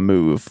thought it was going to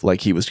move, like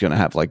he was going to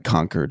have like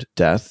conquered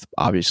death.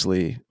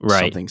 Obviously,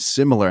 something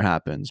similar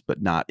happens,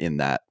 but not in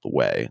that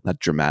way, not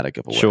dramatic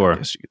of a way. I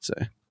guess you could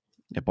say.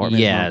 Yeah, Bart made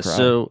his mom cry.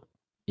 So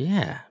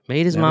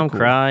made his mom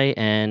cry,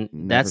 and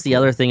that's the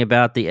other thing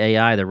about the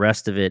AI. The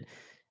rest of it,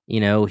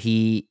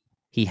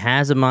 he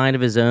has a mind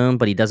of his own,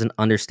 but he doesn't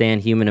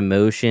understand human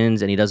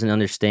emotions, and he doesn't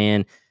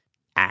understand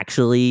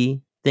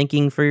actually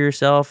thinking for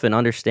yourself and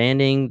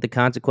understanding the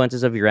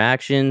consequences of your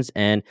actions.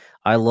 And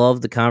I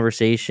love the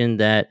conversation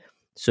that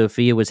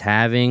Sophia was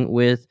having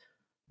with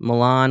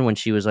Milan when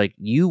she was like,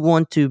 you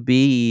want to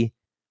be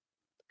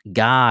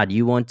God,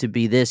 you want to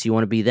be this, you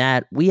want to be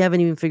that. We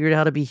haven't even figured out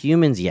how to be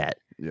humans yet.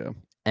 Yeah.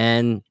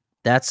 And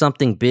that's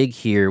something big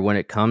here when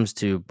it comes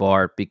to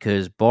Bart,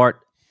 because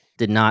Bart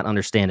did not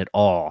understand at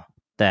all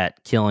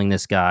that killing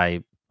this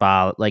guy,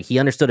 like he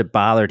understood it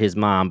bothered his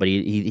mom, but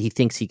he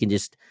thinks he can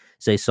just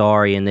say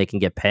sorry and they can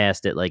get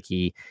past it. Like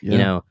he, you Yeah,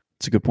 know,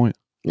 it's a good point.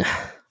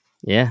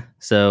 yeah.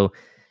 So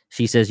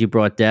she says, "You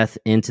brought death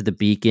into the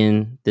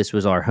beacon. This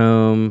was our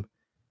home."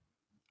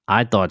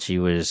 I thought she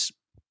was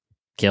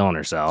killing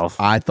herself.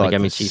 I Like, thought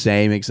the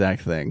same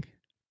exact thing.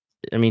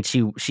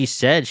 she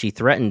said she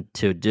threatened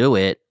to do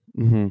it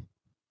Mm-hmm.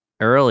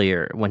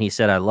 earlier when he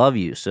said "I love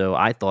you." So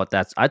I thought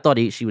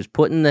she was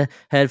putting the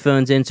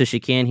headphones in so she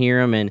can't hear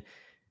him, and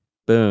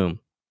boom.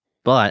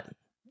 But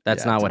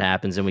that's Yeah, not what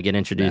happens, and we get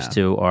introduced nah.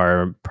 to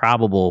our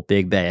probable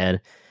big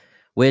bad,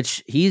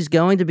 which he's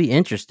going to be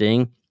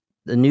interesting.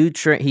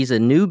 He's a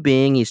new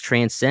being. He's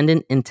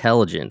transcendent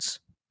intelligence.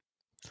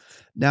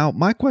 Now,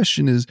 my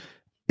question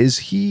is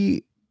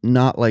he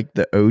not like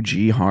the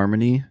OG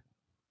Harmony?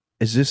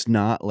 Is this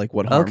not like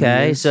what Harmony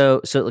Okay, is?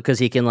 so because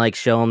he can like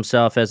show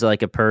himself as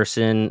like a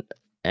person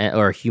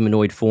or a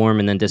humanoid form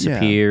and then Yeah,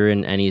 disappear,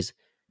 and he's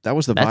that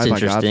was the that's vibe I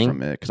got interesting.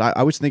 from it. Because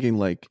I was thinking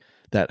like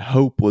that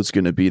Hope was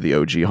going to be the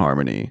OG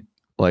Harmony.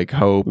 Like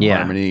Hope, Yeah,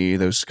 Harmony,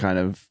 those kind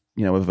of,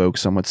 evoke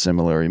somewhat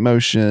similar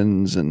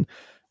emotions and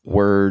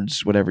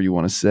words, whatever you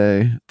want to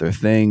say, their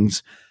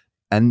things.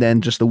 And then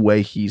just the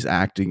way he's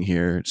acting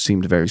here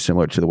seemed very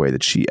similar to the way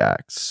that she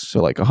acts.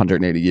 So like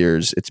 180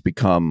 years, it's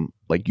become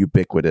like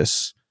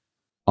ubiquitous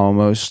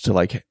almost to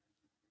like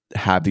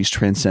have these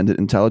transcendent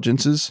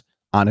intelligences.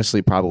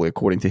 Honestly, probably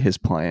according to his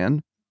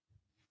plan.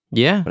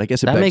 yeah, But I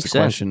guess it that begs the makes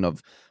sense. question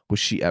of, was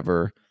she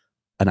ever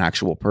an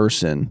actual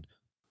person,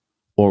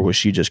 or was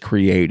she just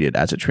created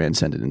as a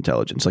transcendent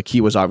intelligence? Like he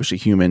was obviously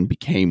human,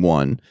 became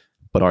one,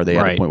 but are they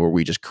at a Right. point where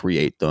we just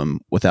create them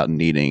without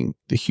needing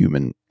the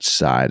human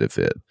side of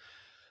it?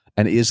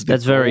 And is the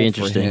That's very goal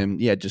for interesting.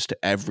 him, just to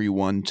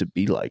everyone to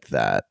be like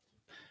that?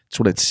 It's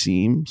what it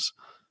seems.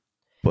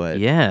 But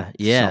Yeah,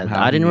 yeah.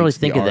 somehow I he didn't really needs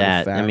the think of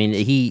that. I mean,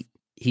 artifact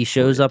he for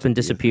shows it up to and be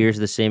a thing. disappears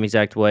the same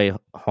exact way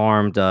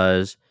Harm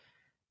does,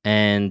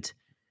 and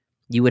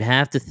you would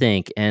have to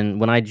think. And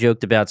when I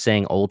joked about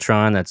saying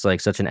Ultron, that's like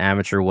such an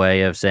amateur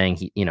way of saying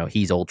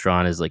he's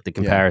Ultron. Is like the Yeah.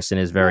 comparison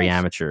is very Well,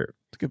 amateur. it's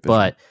a good visual.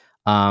 But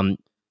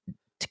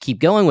to keep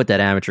going with that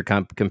amateur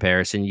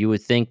comparison, you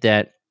would think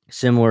that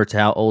similar to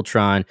how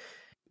Ultron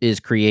is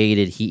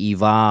created, he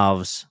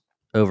evolves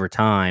over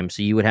time.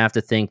 So you would have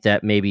to think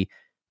that maybe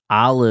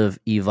Olive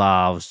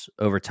evolves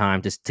over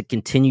time to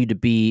continue to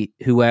be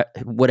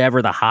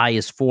whatever the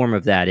highest form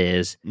of that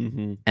is,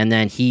 Mm-hmm. and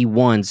then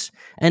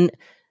and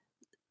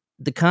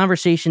the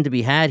conversation to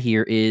be had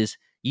here is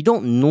you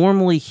don't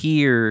normally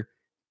hear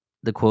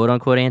the quote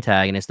unquote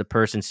antagonist, the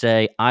person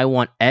say, "I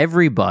want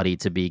everybody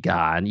to be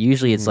God."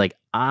 Usually it's Mm-hmm. like,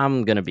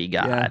 "I'm going to be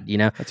Yeah, God," you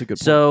know? that's a good point.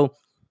 So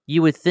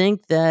you would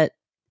think that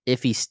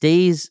if he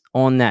stays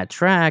on that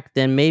track,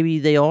 then maybe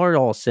they are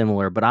all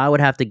similar, but I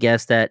would have to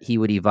guess that he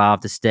would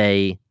evolve to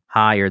stay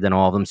higher than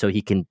all of them so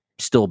he can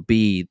still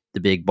be the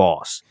big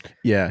boss.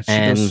 Yeah, she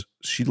And does.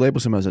 She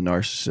labels him as a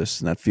narcissist,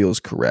 and that feels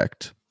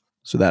correct.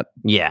 So that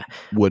yeah,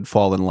 would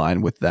fall in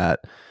line with that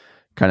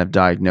kind of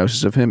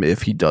diagnosis of him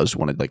if he does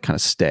want to like kind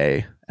of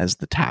stay as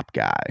the top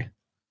guy.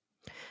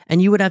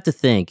 and you would have to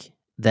think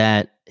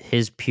that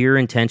his pure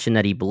intention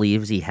that he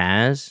believes he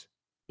has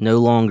no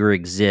longer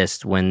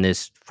exists when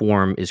this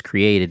form is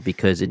created,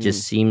 because it Mm,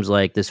 just seems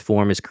like this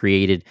form is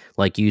created,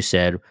 like you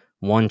said,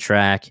 one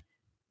track,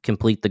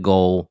 complete the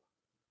goal,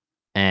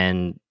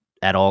 and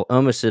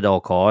almost at all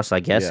costs. I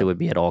guess it yeah, would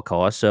be at all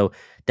costs. So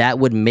that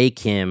would make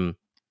him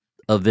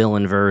a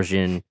villain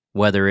version,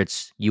 whether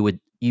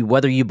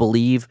whether you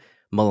believe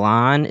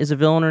Milan is a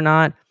villain or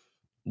not.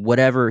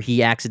 Whatever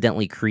he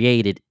accidentally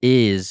created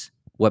is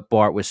what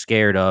Bart was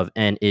scared of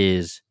and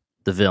is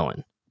the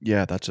villain.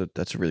 yeah. That's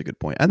a really good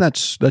point, and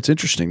that's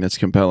interesting. That's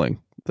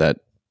compelling. That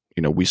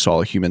we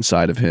saw a human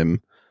side of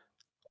him,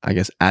 I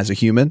guess, as a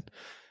human,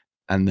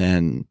 and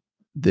then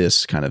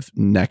this kind of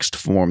next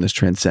form, this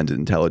transcendent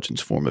intelligence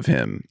form of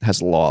him,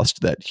 has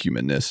lost that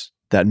humanness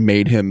that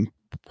made him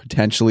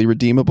potentially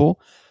redeemable,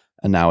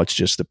 and now it's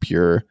just the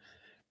pure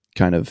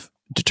kind of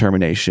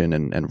determination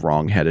and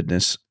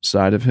wrongheadedness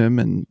side of him.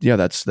 And yeah,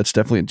 that's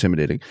definitely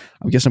intimidating.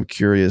 I guess I'm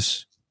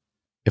curious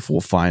if we'll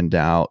find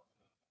out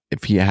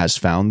if he has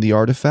found the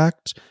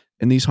artifact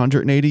in these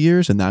 180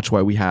 years, and that's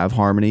why we have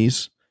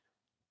harmonies,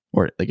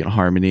 or like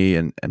Harmony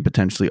and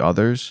potentially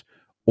others,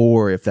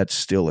 or if that's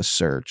still a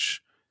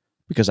search.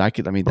 Because that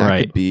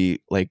Right. could be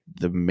like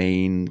the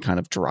main kind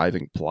of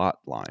driving plot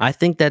line. I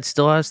think that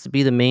still has to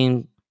be the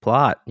main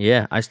plot.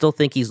 Yeah. I still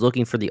think he's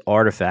looking for the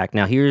artifact.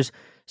 Now, here's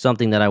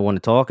something that I want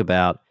to talk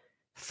about.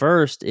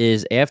 First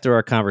is after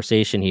our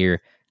conversation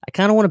here, I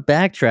kind of want to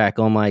backtrack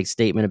on my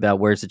statement about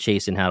where's the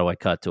chase and how do I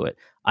cut to it.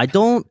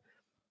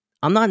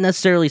 I'm not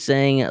necessarily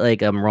saying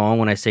like I'm wrong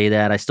when I say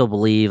that. I still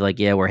believe like,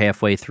 yeah, we're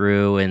halfway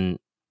through and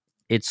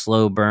it's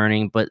slow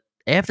burning. But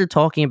after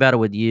talking about it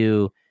with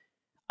you,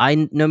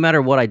 no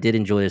matter what, I did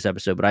enjoy this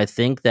episode, but I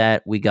think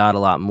that we got a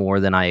lot more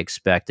than I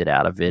expected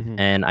out of it. Mm-hmm.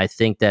 And I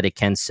think that it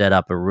can set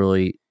up a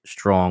really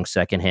strong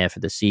second half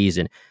of the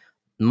season.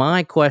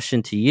 My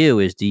question to you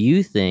is, do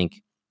you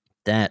think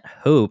that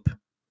Hope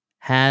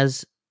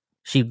has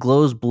She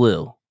glows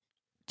blue.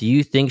 Do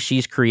you think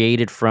she's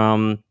created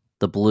from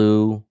the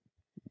blue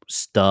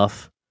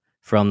stuff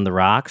from the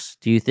rocks?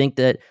 Do you think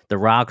that the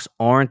rocks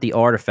aren't the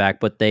artifact,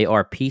 but they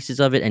are pieces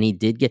of it? And he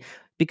did get,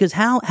 because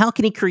how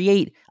can he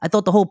create? I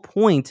thought the whole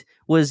point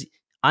was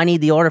I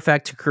need the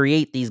artifact to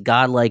create these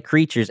godlike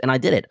creatures, and I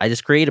did it. I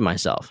just created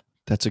myself.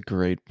 That's a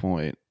great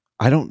point.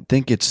 I don't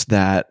think it's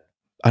that.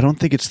 I don't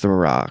think it's the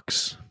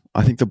rocks.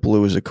 I think the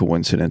blue is a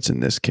coincidence in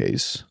this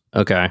case.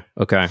 Okay.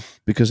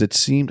 Because it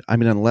seemed, I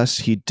mean, unless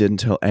he didn't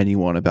tell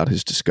anyone about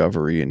his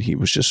discovery and he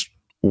was just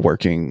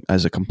working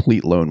as a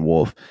complete lone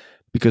wolf,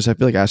 because I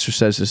feel like Aster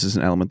says this is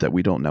an element that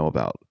we don't know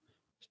about.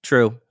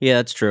 True. Yeah,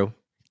 that's true.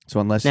 So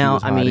unless he Now,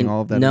 was hiding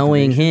all of that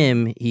knowing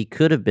information- him, he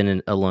could have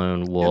been a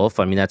lone wolf.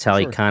 I mean, that's how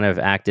he Sure. kind of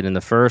acted in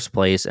the first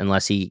place,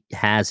 unless he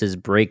has his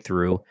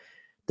breakthrough.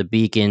 The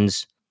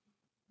beacons,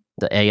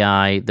 the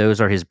AI,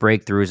 those are his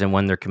breakthroughs, and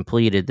when they're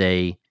completed,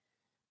 they,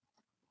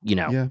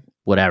 Yeah.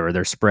 whatever,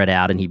 they're spread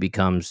out and he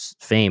becomes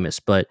famous.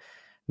 But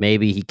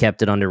maybe he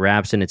kept it under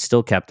wraps and it's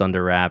still kept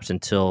under wraps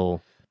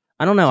until,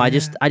 I don't know. Yeah.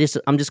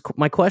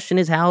 My question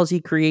is, how is he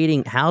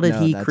creating? How did No,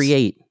 he that's-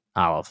 create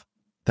Olive?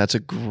 That's a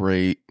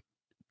great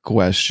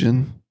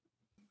question.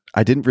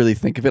 I didn't really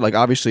think of it. Like,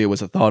 obviously, it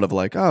was a thought of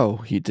like, oh,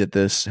 he did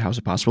this. How's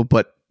it possible?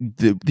 But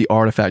the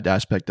artifact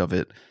aspect of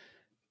it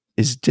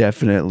is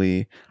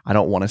definitely. I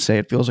don't want to say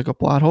it feels like a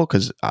plot hole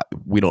because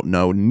we don't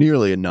know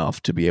nearly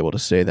enough to be able to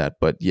say that.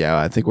 But yeah,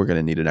 I think we're going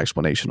to need an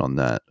explanation on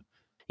that.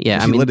 Yeah,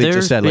 'Cause I he mean, literally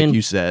just said, been, like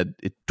you said,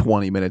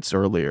 20 minutes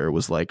earlier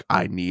was like,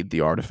 I need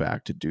the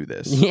artifact to do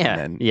this. Yeah, and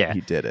then yeah. he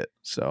did it.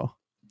 So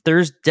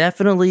there's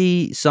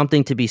definitely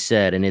something to be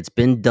said, and it's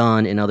been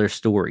done in other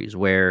stories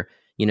where,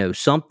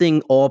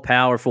 something all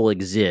powerful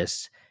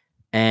exists,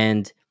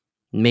 and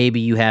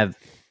maybe you have,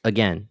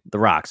 again, the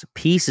rocks,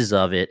 pieces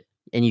of it,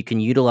 and you can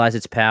utilize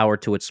its power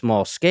to its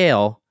small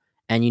scale,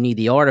 and you need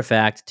the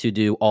artifact to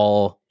do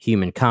all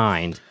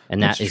humankind,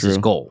 and That's that is his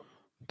true. goal.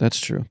 That's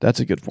true. That's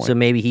a good point. So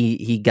maybe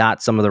he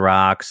got some of the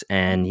rocks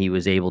and he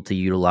was able to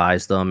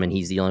utilize them, and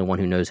he's the only one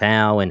who knows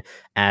how. And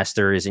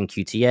Aster is in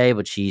QTA,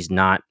 but she's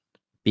not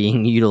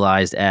being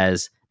utilized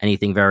as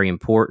anything very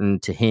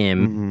important to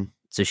him. Mhm.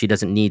 So she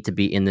doesn't need to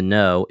be in the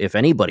know if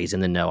anybody's in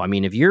the know. I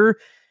mean, if you're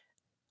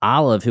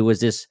Olive, who was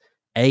this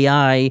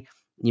AI, I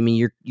mean,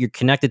 you're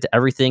connected to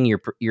everything.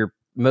 You're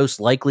most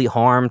likely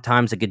harmed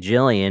times a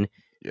gajillion.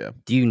 Yeah.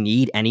 Do you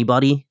need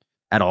anybody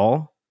at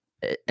all?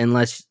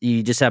 Unless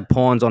you just have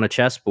pawns on a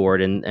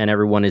chessboard and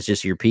everyone is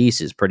just your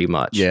pieces, pretty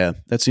much. Yeah,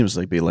 that seems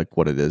like be like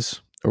what it is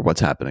or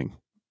what's happening.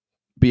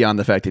 Beyond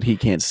the fact that he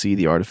can't see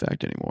the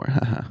artifact anymore.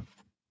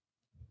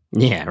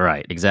 Yeah,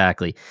 right.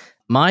 Exactly.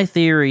 My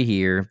theory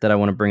here that I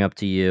want to bring up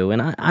to you,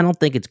 and I don't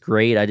think it's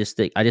great. I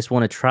just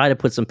want to try to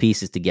put some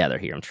pieces together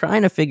here. I'm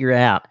trying to figure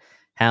out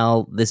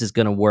how this is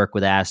going to work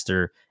with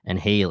Aster and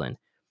Halen.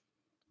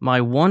 My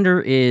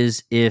wonder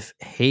is if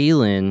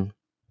Halen,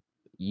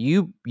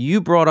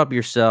 you brought up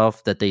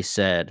yourself that they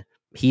said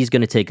he's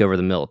going to take over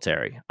the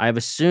military. I'm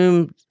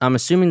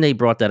assuming they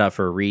brought that up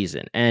for a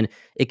reason. And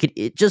it could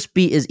just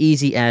be as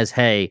easy as,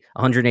 hey,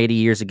 180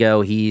 years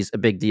ago, he's a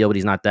big deal, but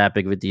he's not that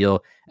big of a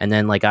deal. And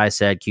then, like I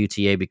said,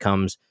 QTA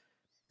becomes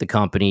the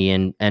company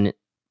and it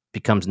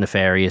becomes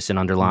nefarious and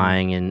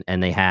underlying,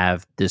 and they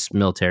have this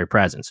military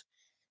presence.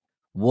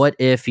 What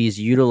if he's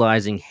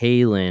utilizing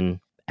Halen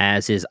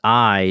as his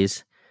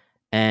eyes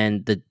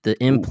and the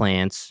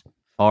implants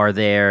are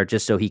there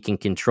just so he can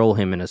control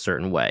him in a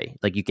certain way?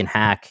 Like you can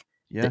hack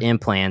Yeah. the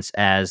implants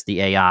as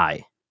the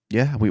AI.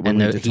 Yeah,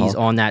 He's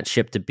on that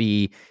ship to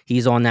be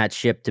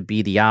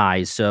the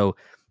eyes. So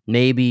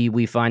maybe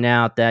we find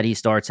out that he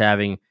starts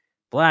having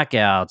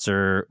blackouts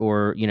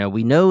or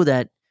we know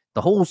that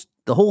the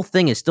whole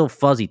thing is still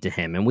fuzzy to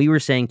him. And we were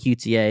saying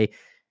QTA,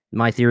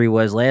 my theory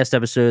was last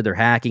episode they're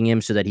hacking him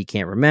so that he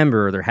can't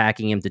remember, or they're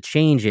hacking him to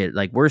change it.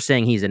 Like we're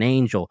saying he's an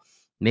angel.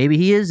 Maybe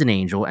he is an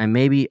angel, and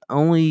maybe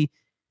only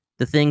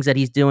the things that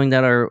he's doing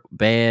that are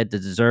bad, the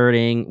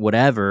deserting,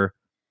 whatever,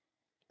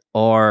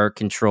 are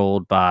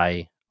controlled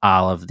by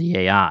Olive the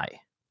AI.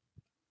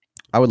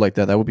 I would like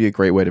that. That would be a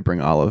great way to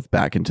bring Olive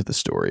back into the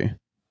story.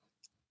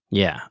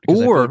 Yeah.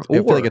 Because I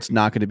feel like it's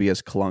not going to be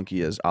as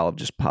clunky as Olive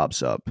just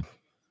pops up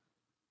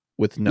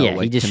with no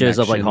he just shows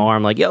up like connection.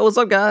 Harm, like, yo, what's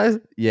up, guys?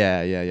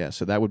 Yeah.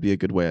 So that would be a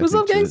good way. What's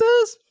up,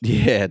 gangsters?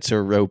 Yeah,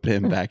 to rope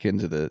him back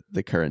into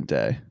the current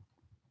day.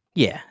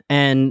 Yeah,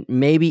 and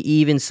maybe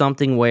even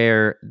something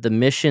where the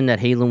mission that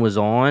Halen was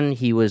on,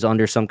 he was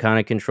under some kind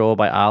of control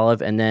by Olive,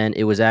 and then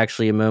it was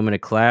actually a moment of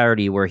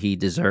clarity where he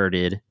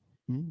deserted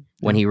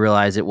when he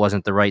realized it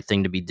wasn't the right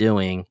thing to be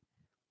doing.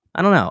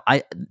 I don't know.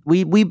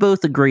 We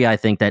both agree. I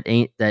think that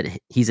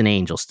he's an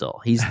angel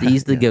still. He's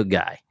the good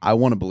guy. I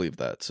want to believe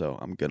that, so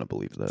I'm gonna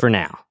believe that for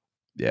now.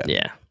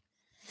 Yeah.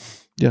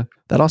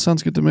 That all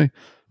sounds good to me.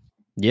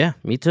 Yeah,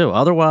 me too.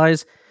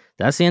 Otherwise,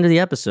 that's the end of the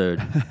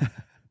episode.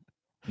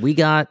 We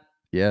got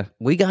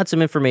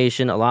some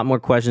information. A lot more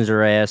questions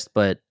are asked,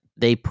 but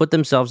they put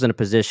themselves in a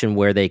position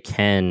where they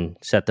can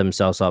set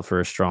themselves up for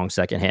a strong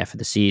second half of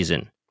the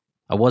season.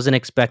 I wasn't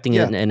expecting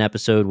an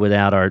episode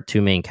without our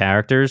two main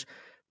characters,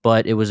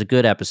 but it was a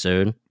good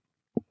episode.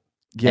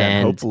 Yeah, and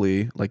And-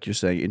 hopefully, like you're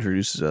saying,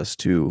 introduces us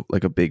to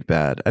like a big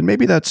bad. And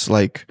maybe that's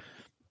like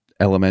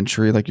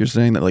elementary, like you're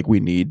saying, that like we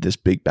need this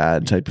big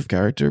bad type of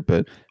character,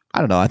 but I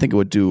don't know. I think it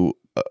would do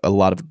a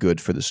lot of good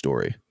for the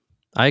story.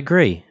 I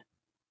agree.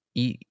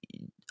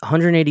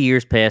 180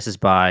 years passes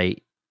by.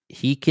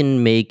 He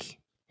can make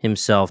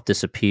himself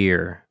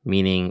disappear,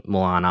 meaning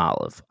Milan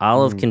Olive.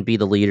 Olive Mhm. can be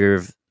the leader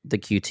of the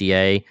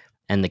QTA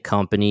and the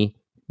company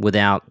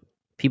without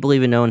people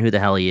even knowing who the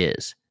hell he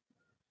is.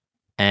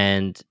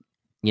 And,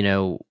 you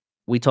know,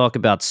 we talk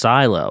about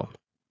Silo,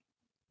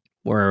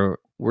 where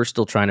we're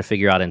still trying to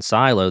figure out in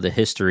Silo the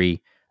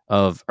history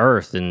of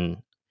Earth and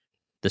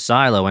the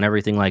Silo and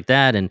everything like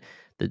that. And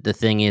the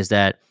thing is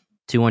that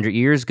 200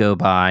 years go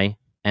by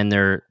and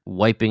they're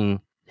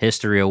wiping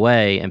history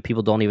away and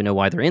people don't even know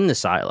why they're in the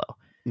Silo.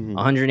 Mhm.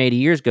 180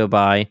 years go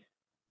by,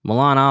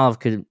 Milan Olive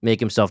could make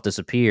himself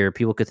disappear.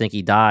 People could think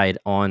he died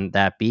on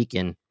that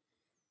beacon.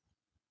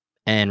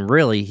 And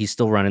really, he's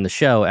still running the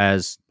show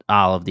as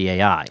Olive, the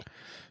AI.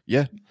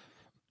 Yeah,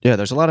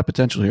 there's a lot of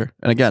potential here.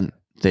 And again,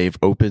 they've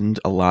opened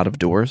a lot of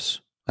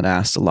doors and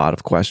asked a lot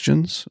of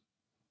questions,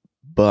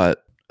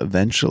 but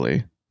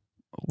eventually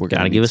we're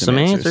Gotta going to give us some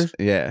answers.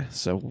 Yeah,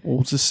 so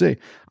we'll just see.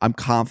 I'm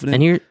confident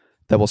And here,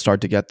 that we'll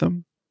start to get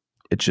them.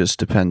 It just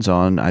depends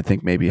on, I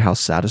think, maybe how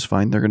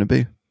satisfying they're going to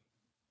be.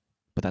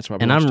 But that's why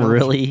we and watch I'm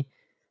television. really,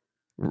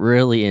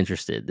 really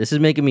interested. This is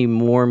making me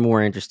more and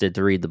more interested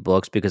to read the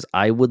books because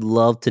I would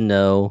love to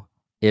know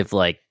if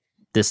like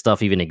this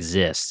stuff even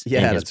exists Yeah,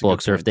 in his that's a good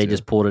books, or if point, they too.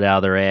 just pulled it out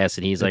of their ass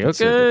and he's If like, it's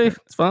so okay,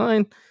 different. it's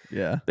fine.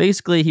 Yeah.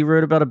 Basically, he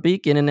wrote about a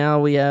beacon, and now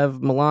we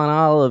have Milan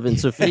Olive and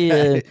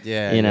Sophia.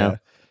 Yeah, you know. yeah.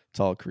 It's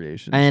all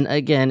creations. And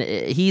again,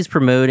 he's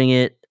promoting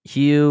it.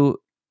 Hugh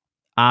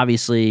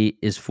obviously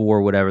is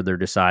for whatever they're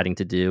deciding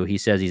to do. He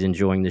says he's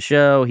enjoying the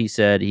show. He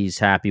said he's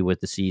happy with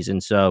the season.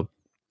 So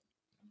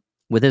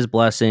with his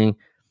blessing,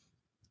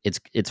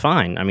 it's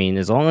fine. I mean,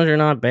 as long as you're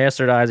not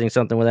bastardizing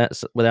something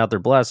without their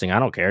blessing, I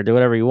don't care. Do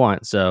whatever you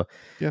want. So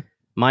Yeah.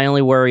 My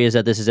only worry is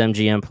that this is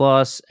MGM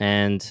Plus,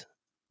 and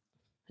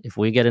if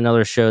we get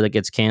another show that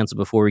gets canceled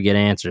before we get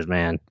answers,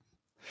 man.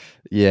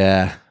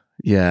 Yeah.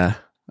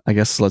 I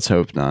guess let's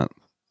hope not.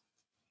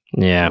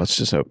 Yeah. Let's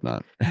just hope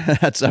not.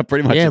 That's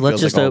pretty much. Yeah, it let's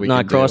feels just like all hope we not.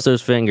 can do. Cross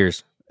those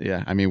fingers.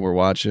 Yeah, I mean, we're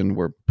watching,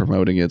 we're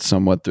promoting it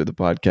somewhat through the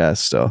podcast,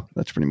 so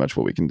that's pretty much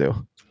what we can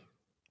do.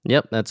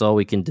 Yep, that's all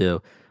we can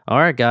do. All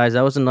right, guys,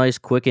 that was a nice,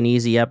 quick, and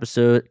easy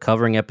episode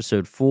covering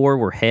episode 4.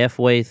 We're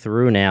halfway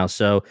through now,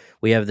 so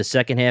we have the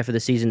second half of the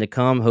season to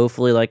come.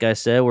 Hopefully, like I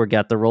said, we've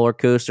got the roller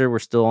coaster. We're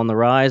still on the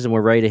rise, and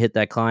we're ready to hit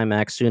that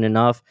climax soon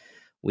enough.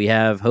 We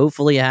have,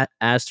 hopefully,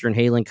 Aster and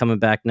Halen coming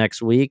back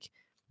next week.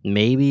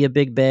 Maybe a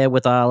big bad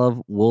with Olive.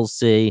 We'll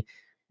see.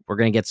 We're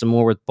going to get some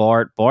more with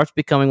Bart. Bart's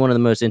becoming one of the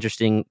most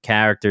interesting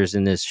characters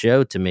in this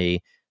show to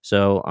me.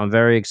 So I'm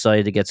very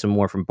excited to get some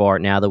more from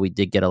Bart now that we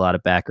did get a lot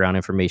of background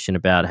information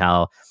about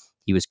how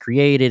he was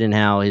created and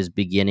how his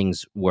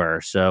beginnings were.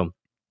 So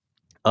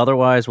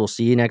otherwise, we'll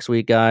see you next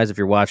week, guys. If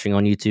you're watching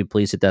on YouTube,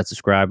 please hit that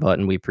subscribe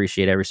button. We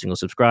appreciate every single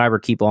subscriber.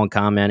 Keep on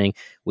commenting.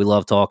 We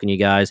love talking to you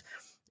guys.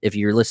 If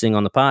you're listening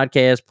on the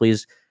podcast,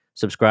 please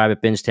subscribe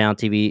at Bingetown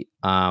TV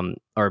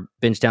or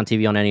Bingetown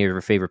TV on any of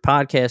your favorite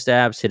podcast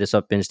apps. Hit us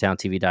up,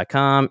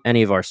 bingetowntv.com.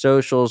 Any of our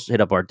socials,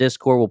 hit up our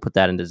Discord. We'll put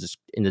that in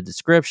the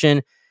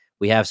description.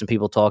 We have some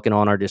people talking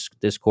on our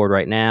Discord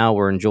right now.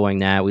 We're enjoying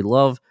that. We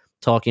love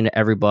talking to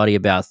everybody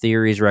about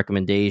theories,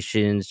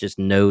 recommendations, just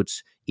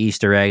notes,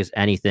 Easter eggs,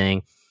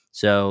 anything.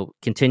 So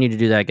continue to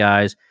do that,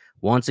 guys.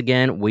 Once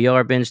again, we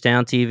are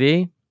Bingetown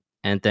TV,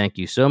 and thank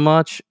you so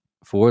much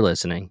for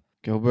listening.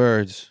 Go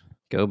Birds.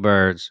 Go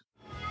Birds.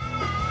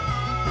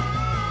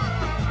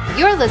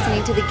 You're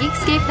listening to the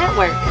Geekscape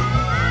Network.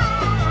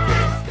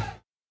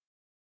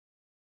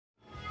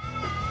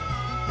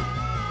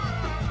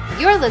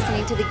 You're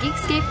listening to the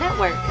Geekscape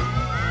Network.